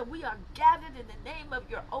name, and we are gathered in the name of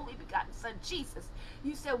your only begotten Son, Jesus.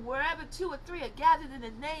 You said wherever 2 or 3 are gathered in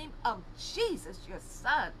the name of Jesus, your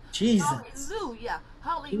Son. Jesus. Hallelujah.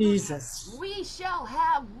 Hallelujah. Jesus. We shall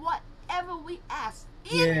have whatever we ask.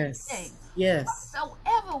 Yes. Anything. Yes.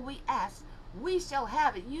 Whatsoever we ask, we shall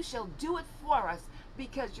have it. You shall do it for us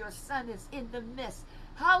because your Son is in the midst.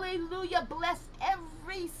 Hallelujah. Bless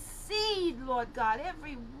every seed, Lord God,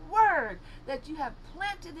 every word that you have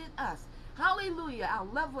planted in us. Hallelujah. Our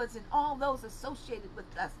loved ones and all those associated with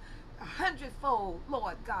us. 100-fold,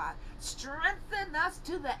 Lord God. Strengthen us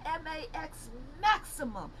to the max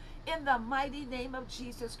maximum in the mighty name of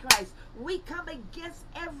Jesus Christ. We come against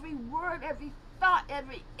every word, every thought,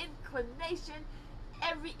 every inclination,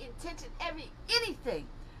 every intention, anything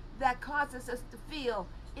that causes us to feel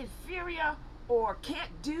inferior or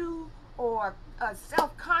can't do or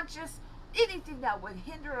self-conscious, anything that would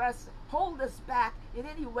hinder us, hold us back in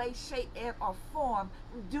any way, shape, or form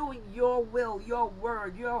from doing your will, your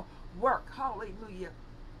word, your work. Hallelujah.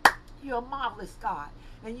 You're a marvelous God.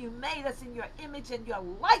 And you made us in your image and your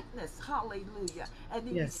likeness. Hallelujah. And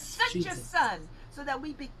then you sent your Son so that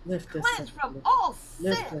we be cleansed from all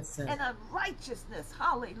sin and unrighteousness.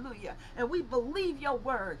 Hallelujah. And we believe your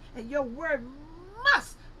word. And your word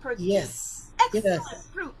must produce excellent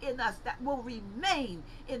fruit in us that will remain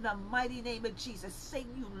in the mighty name of Jesus.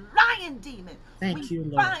 Satan, you lying demon. Thank you,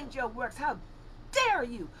 Lord. Find your works. How dare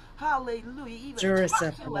you, hallelujah, even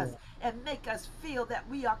talk to us and make us feel that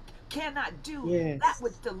we cannot do that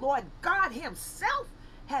which the Lord God himself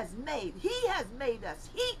has made. He has made us.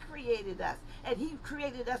 He created us. And he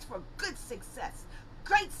created us for good success,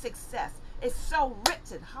 great success. It's so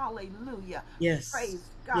written. Hallelujah. Yes. Praise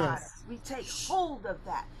God. We take hold of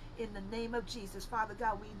that in the name of Jesus. Father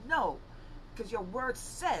God, we know because your word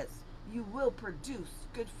says you will produce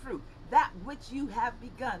good fruit. That which you have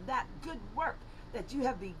begun, that good work that you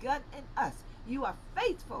have begun in us, you are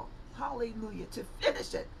faithful, hallelujah, to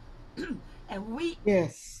finish it. And we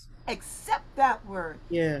accept that word.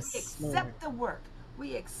 Yes, we accept the work.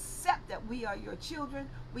 We accept that we are your children.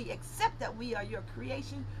 We accept that we are your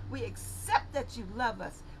creation. We accept that you love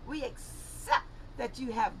us. We accept that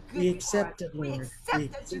you have good we accept it, Lord. Lord. We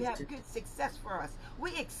accept that you have good success for us.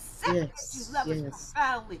 We accept that you love us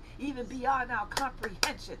profoundly, even beyond our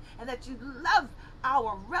comprehension, and that you love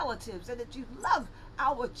our relatives, and that you love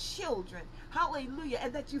our children. Hallelujah.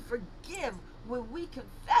 And that you forgive when we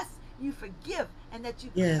confess. You forgive, and that you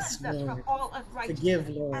cleanse us from all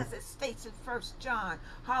unrighteousness, as it states in 1 John.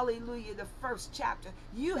 Hallelujah, the 1st chapter.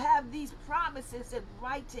 You have these promises in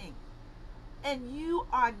writing, and you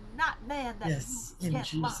are not man that you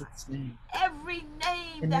can't lie. Name. Every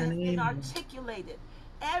name that has been articulated,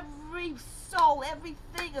 every soul,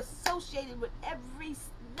 everything associated with every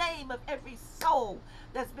name of every soul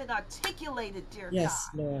that's been articulated, dear God. Yes,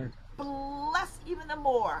 Lord. Bless even the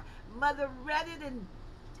more. Mother read it in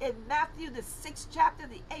Matthew, the 6th chapter,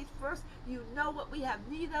 the 8th verse. You know what we have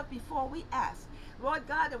need of before we ask. Lord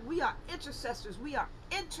God, and we are intercessors. We are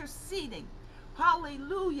interceding.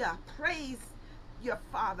 Hallelujah. Praise your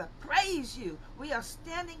Father. Praise you. We are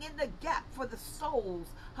standing in the gap for the souls.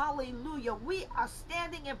 Hallelujah. We are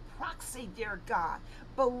standing in proxy, dear God,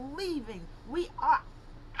 believing. We are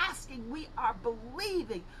asking. We are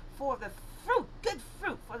believing for the fruit, good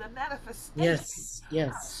fruit, for the manifestation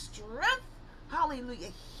of strength. Hallelujah.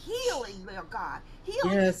 Healing, Lord God.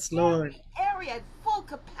 Healing Yes, Lord. every area at full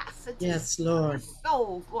capacity. Yes, Lord.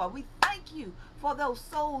 Souls, Lord. We thank you for those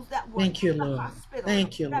souls that were Thank you, in the Lord. hospital,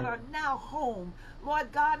 Thank you, that Lord. are now home.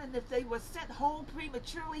 Lord God, and if they were sent home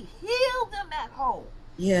prematurely, heal them at home.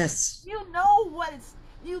 Yes. You know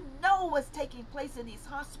what's taking place in these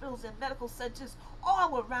hospitals and medical centers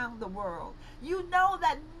all around the world. You know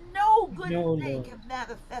that no good No, thing Lord. can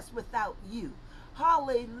manifest without you.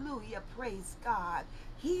 Hallelujah. Praise God.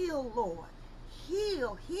 Heal, Lord.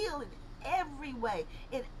 Heal in every way,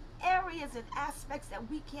 in areas and aspects that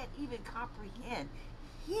we can't even comprehend.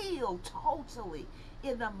 Heal totally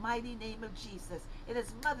in the mighty name of Jesus. And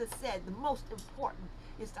as Mother said, the most important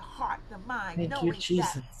is the heart, the mind, Thank you, knowing that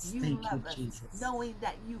Jesus. you Thank you, love us, Jesus. knowing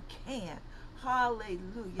that you can.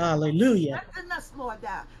 Hallelujah. Hallelujah. Strengthen us, Lord,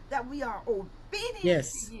 that we are obedient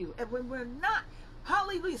Yes. to you. And when we're not,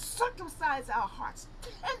 hallelujah, circumcise our hearts,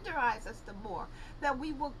 tenderize us the more, that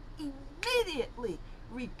we will immediately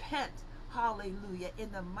repent. Hallelujah.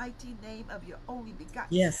 In the mighty name of your only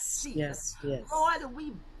begotten Yes. Jesus. Yes. Yes. Lord,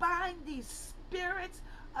 we bind these spirits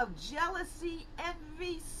of jealousy,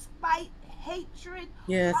 envy, spite, hatred.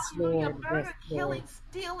 Yes, Hallelujah. Lord. Yes, Murder, Lord. killing,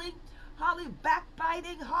 stealing. Hallelujah.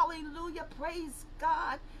 Backbiting. Hallelujah. Praise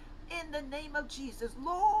God. In the name of Jesus.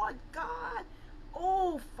 Lord God.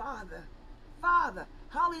 Oh, Father. Father.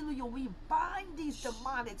 Hallelujah. We bind these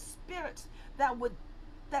demonic spirits that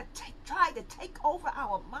try to take over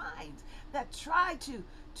our minds, that try to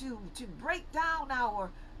break down our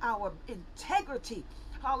integrity.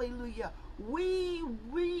 Hallelujah. We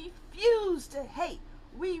refuse to hate.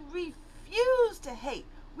 We refuse to hate.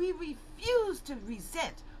 We refuse to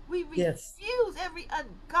resent. We Yes. refuse every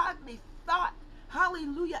ungodly thought.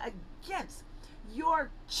 Hallelujah. Against your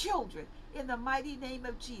children in the mighty name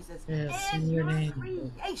of Jesus. Yes, in And your your name,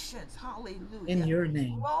 Lord. creations. Hallelujah. In your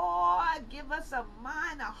name. Lord, give us a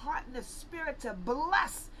mind, a heart, and a spirit to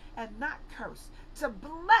bless and not curse, to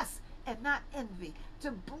bless and not envy,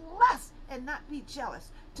 to bless and not be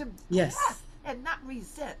jealous, to Yes. bless and not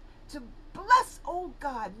resent, to bless, oh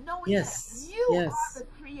God, knowing Yes. that you Yes. are the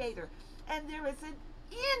creator and there isn't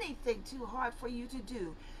anything too hard for you to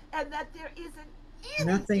do, and that there isn't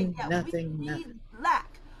anything that we need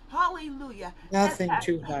lack. Hallelujah. Nothing And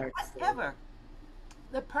too hard. whatever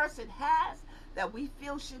the person has that we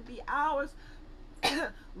feel should be ours,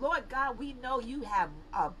 Lord God, we know you have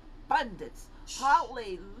abundance.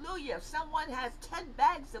 Hallelujah. If someone has 10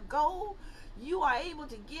 bags of gold, you are able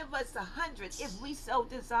to give us 100 if we so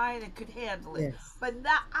desire and could handle it. Yes. But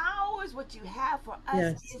not ours, what you have for us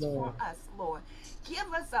Yes, is Lord. for us, Lord.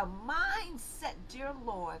 Give us a mindset, dear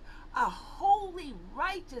Lord, a holy,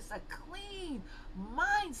 righteous, a clean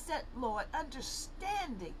mindset, Lord,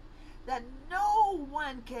 understanding that no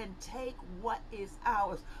one can take what is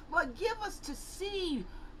ours. Lord, give us to see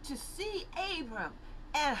Abram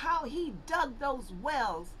and how he dug those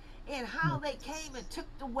wells and how they came and took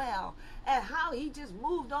the well and how he just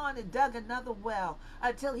moved on and dug another well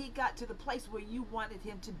until he got to the place where you wanted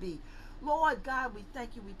him to be. Lord God, we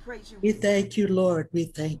thank you, we praise you. We thank you, Lord. We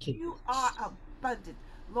thank you. You are abundant.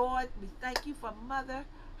 Lord, we thank you for Mother.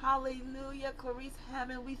 Hallelujah. Clarice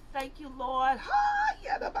Hammond, we thank you, Lord.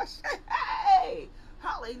 Hey,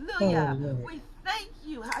 hallelujah. Oh, Lord. We thank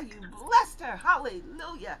you how you blessed her.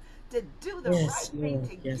 Hallelujah. To do the Yes, right thing, Lord.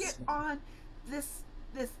 to Yes, get Lord. on this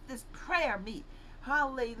prayer meet.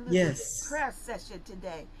 Hallelujah. Yes. This prayer session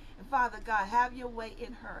today. And Father God, have your way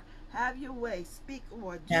in her. Have your way. Speak,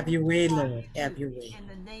 Lord. Have your way, Lord. Have your way. In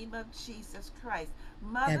the name of Jesus Christ.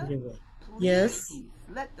 Have Mother, your way. please Yes.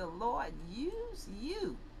 let the Lord use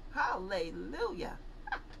you. Hallelujah.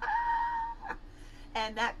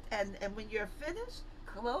 and when you're finished,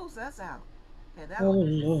 close us out. And that Oh, was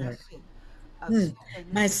the Lord. session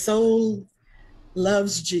of My soul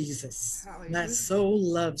loves Jesus. My Hallelujah. soul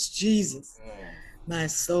loves Jesus. Yes. My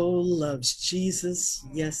soul loves Jesus.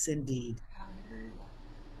 Yes, indeed. Hallelujah.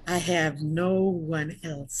 I have no one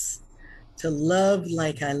else to love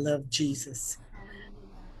like I love Jesus. Hallelujah.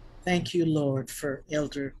 Thank you, Lord, for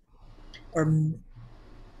Elder or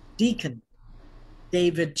Deacon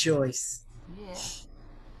David Joyce Yes.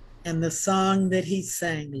 and the song that he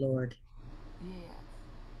sang, Lord. Yes.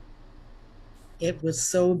 It was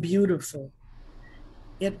so beautiful.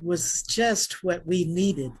 It was just what we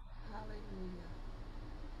needed. Hallelujah.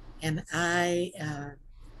 And I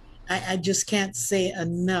just can't say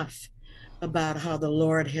enough about how the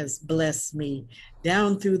Lord has blessed me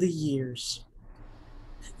down through the years.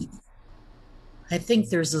 I think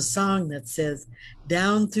there's a song that says,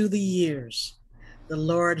 down through the years, the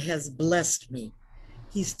Lord has blessed me.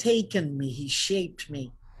 He's taken me, he shaped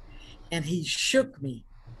me, and he shook me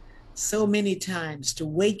so many times to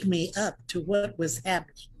wake me up to what was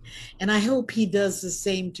happening. And I hope he does the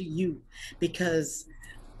same to you, because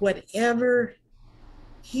whatever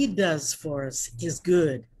he does for us is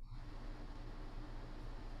good.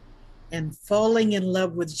 And falling in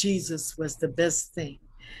love with Jesus was the best thing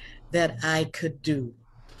that I could do,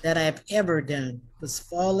 that I've ever done, was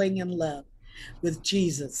falling in love with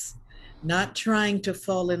Jesus, not trying to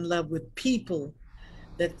fall in love with people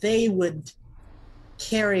that they would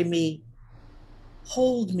carry me,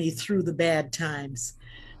 hold me through the bad times,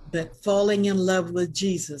 but falling in love with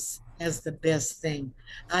Jesus as the best thing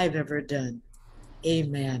I've ever done.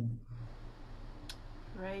 Amen.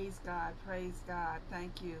 Praise God. Praise God.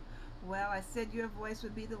 Thank you. Well, I said your voice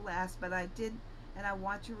would be the last, but I did, and I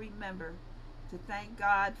want you to remember to thank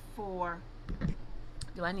God for.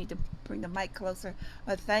 Do I need to bring the mic closer?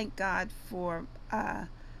 Thank God for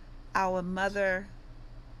our mother,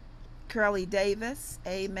 Curly Davis.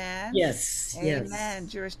 Amen. Yes, Amen.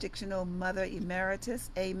 yes. Jurisdictional Mother Emeritus.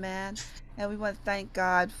 Amen. And we want to thank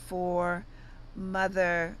God for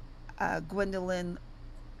Mother Gwendolyn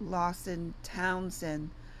Lawson Townsend,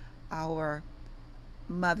 our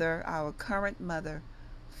mother, our current mother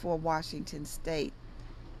for Washington State.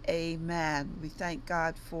 Amen. We thank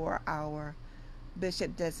God for our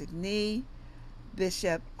Bishop designee,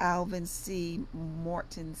 Bishop Alvin C.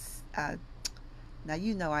 Morton's. Now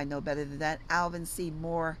you know I know better than that. Alvin C.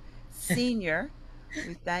 Moore Sr.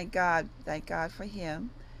 We thank God for him.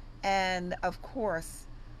 And of course,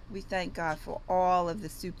 we thank God for all of the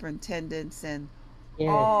superintendents and Yes.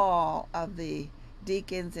 all of the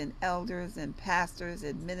deacons and elders and pastors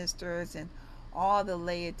and ministers and all the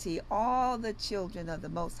laity, all the children of the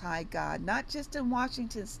Most High God, not just in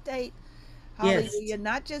Washington State, Yes. hallelujah,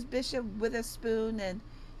 not just Bishop Witherspoon and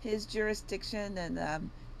his jurisdiction and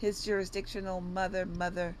his jurisdictional mother,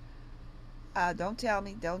 don't tell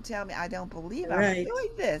me, I don't believe I'm Right. doing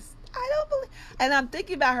this. I don't believe, and I'm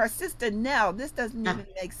thinking about her sister Nell. This doesn't Ah, even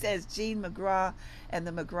make sense. Jean McGraw and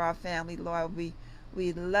the McGraw family, Lord, we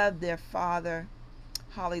love their father,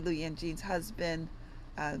 hallelujah, and Jean's husband,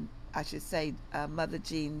 I should say, Mother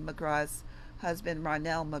Jean McGraw's husband,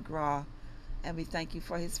 Ronell McGraw, and we thank you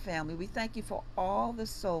for his family. We thank you for all the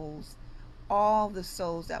souls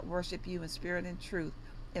that worship you in spirit and truth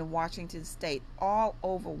in Washington State, all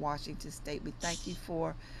over Washington State. We thank you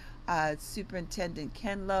for Superintendent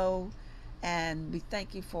Ken Lowe, and we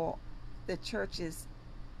thank you for the churches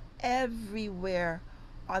everywhere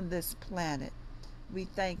on this planet. We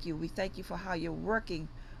thank you. We thank you for how you're working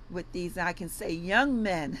with these, I can say, young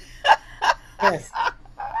men. yes.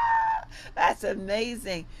 That's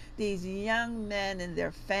amazing. These young men and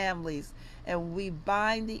their families. And we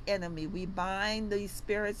bind the enemy. We bind these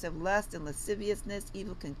spirits of lust and lasciviousness,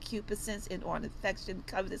 evil concupiscence, inordinate affection,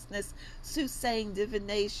 covetousness, soothsaying,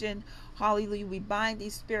 divination. Hallelujah. We bind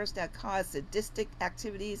these spirits that cause sadistic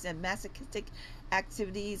activities and masochistic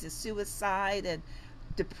activities and suicide and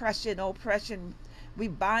depression, oppression. We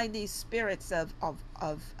bind these spirits of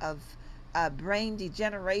brain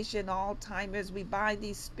degeneration, Alzheimer's. We bind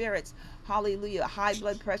these spirits, hallelujah, high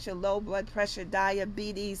blood pressure, low blood pressure,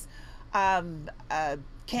 diabetes, um, uh,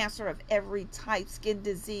 cancer of every type, skin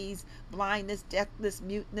disease, blindness, deafness,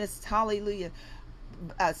 muteness, hallelujah,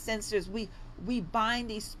 censors. We bind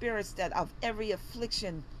these spirits that of every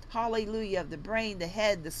affliction, hallelujah, of the brain, the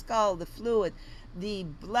head, the skull, the fluid, the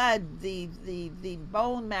blood, the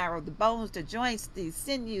bone marrow, the bones, the joints, the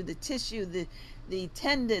sinew, the tissue, the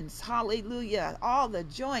tendons, hallelujah, all the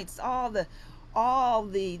joints, all the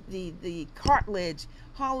cartilage,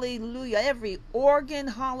 hallelujah, every organ,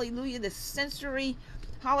 hallelujah, the sensory,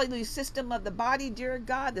 hallelujah, system of the body, dear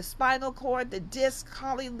God, the spinal cord, the disc,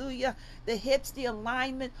 hallelujah, the hips, the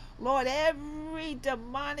alignment, Lord, every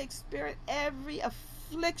demonic spirit, every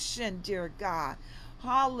affliction, dear God,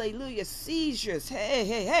 hallelujah, seizures,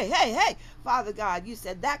 hey, Father God, you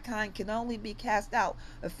said that kind can only be cast out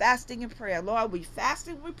of fasting and prayer. Lord, we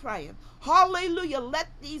fasting, we praying, hallelujah, let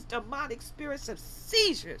these demonic spirits of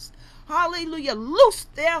seizures, hallelujah, loose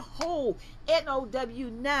their hold, N-O-W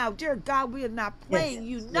now, dear God, we are not Yes. playing.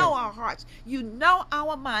 You know Yes. our hearts, you know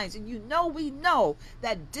our minds, and you know we know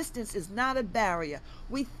that distance is not a barrier.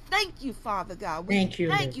 We thank you, Father God. We Thank you,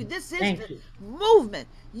 thank Lord. you. This is Thank the you. movement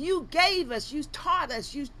you gave us, you taught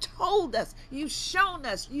us, you told us, you shown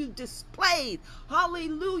us, you displayed,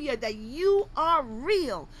 hallelujah, that you are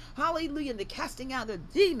real, hallelujah. The casting out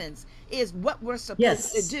of demons is what we're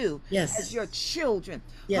supposed to Yes. do as Yes. your children,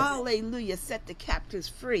 Yes. hallelujah. Set the captives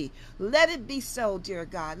free. Let it be so, dear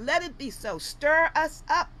God, let it be so. Stir us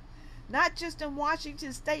up not just in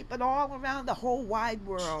Washington State, but all around the whole wide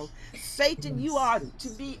world. Satan, you are to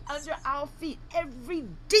be under our feet. Every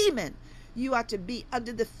demon, you are to be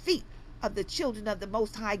under the feet of the children of the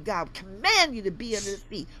Most High God. We command you to be under the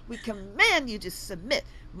feet. We command you to submit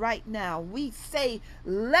right now. We say,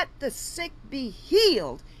 let the sick be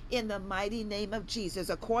healed in the mighty name of Jesus,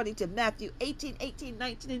 according to Matthew 18,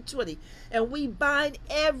 19, and 20. And we bind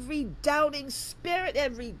every doubting spirit,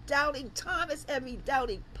 every doubting Thomas, every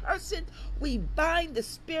doubting person. We bind the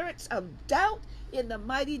spirits of doubt in the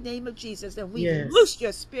mighty name of Jesus. And we loose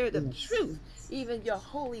your spirit of truth, even your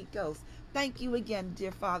Holy Ghost. Thank you again,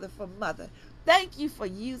 dear Father, for Mother. Thank you for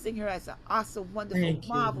using her as an awesome, wonderful,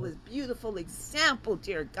 marvelous, beautiful example,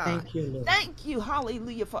 dear God. Thank you, Lord. Thank you,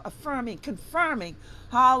 hallelujah, for affirming, confirming,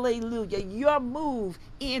 hallelujah, your move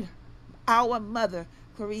in our mother,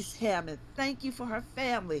 Clarice Hammond. Thank you for her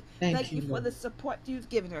family. Thank you for the support you've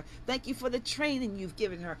given her. Thank you for the training you've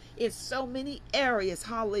given her in so many areas,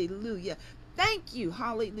 hallelujah. Thank you,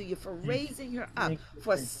 hallelujah, for raising her up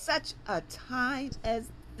for such a time as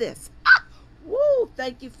this. Woo!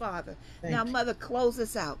 Thank you, Father. Now, Mother, close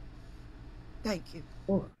us out. Thank you.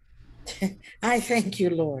 Oh. I thank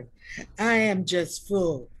you, Lord. I am just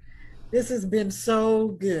full. This has been so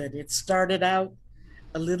good. It started out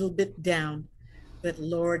a little bit down, but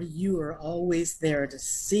Lord, you are always there to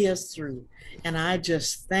see us through. And I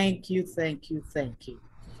just thank you, thank you, thank you.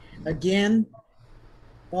 Again,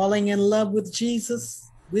 falling in love with Jesus,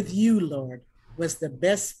 with you, Lord, was the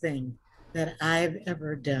best thing that I've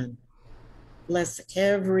ever done. Bless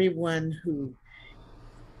everyone who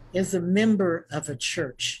is a member of a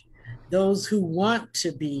church, those who want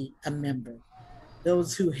to be a member,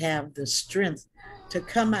 those who have the strength to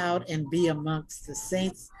come out and be amongst the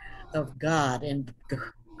saints of God and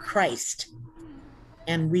Christ.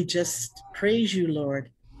 And we just praise you, Lord,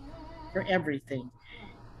 for everything.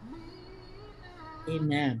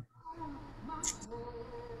 Amen.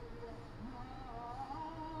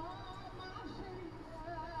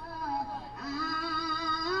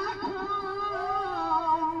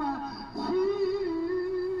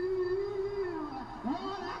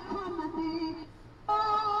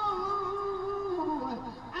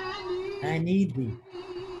 I need thee.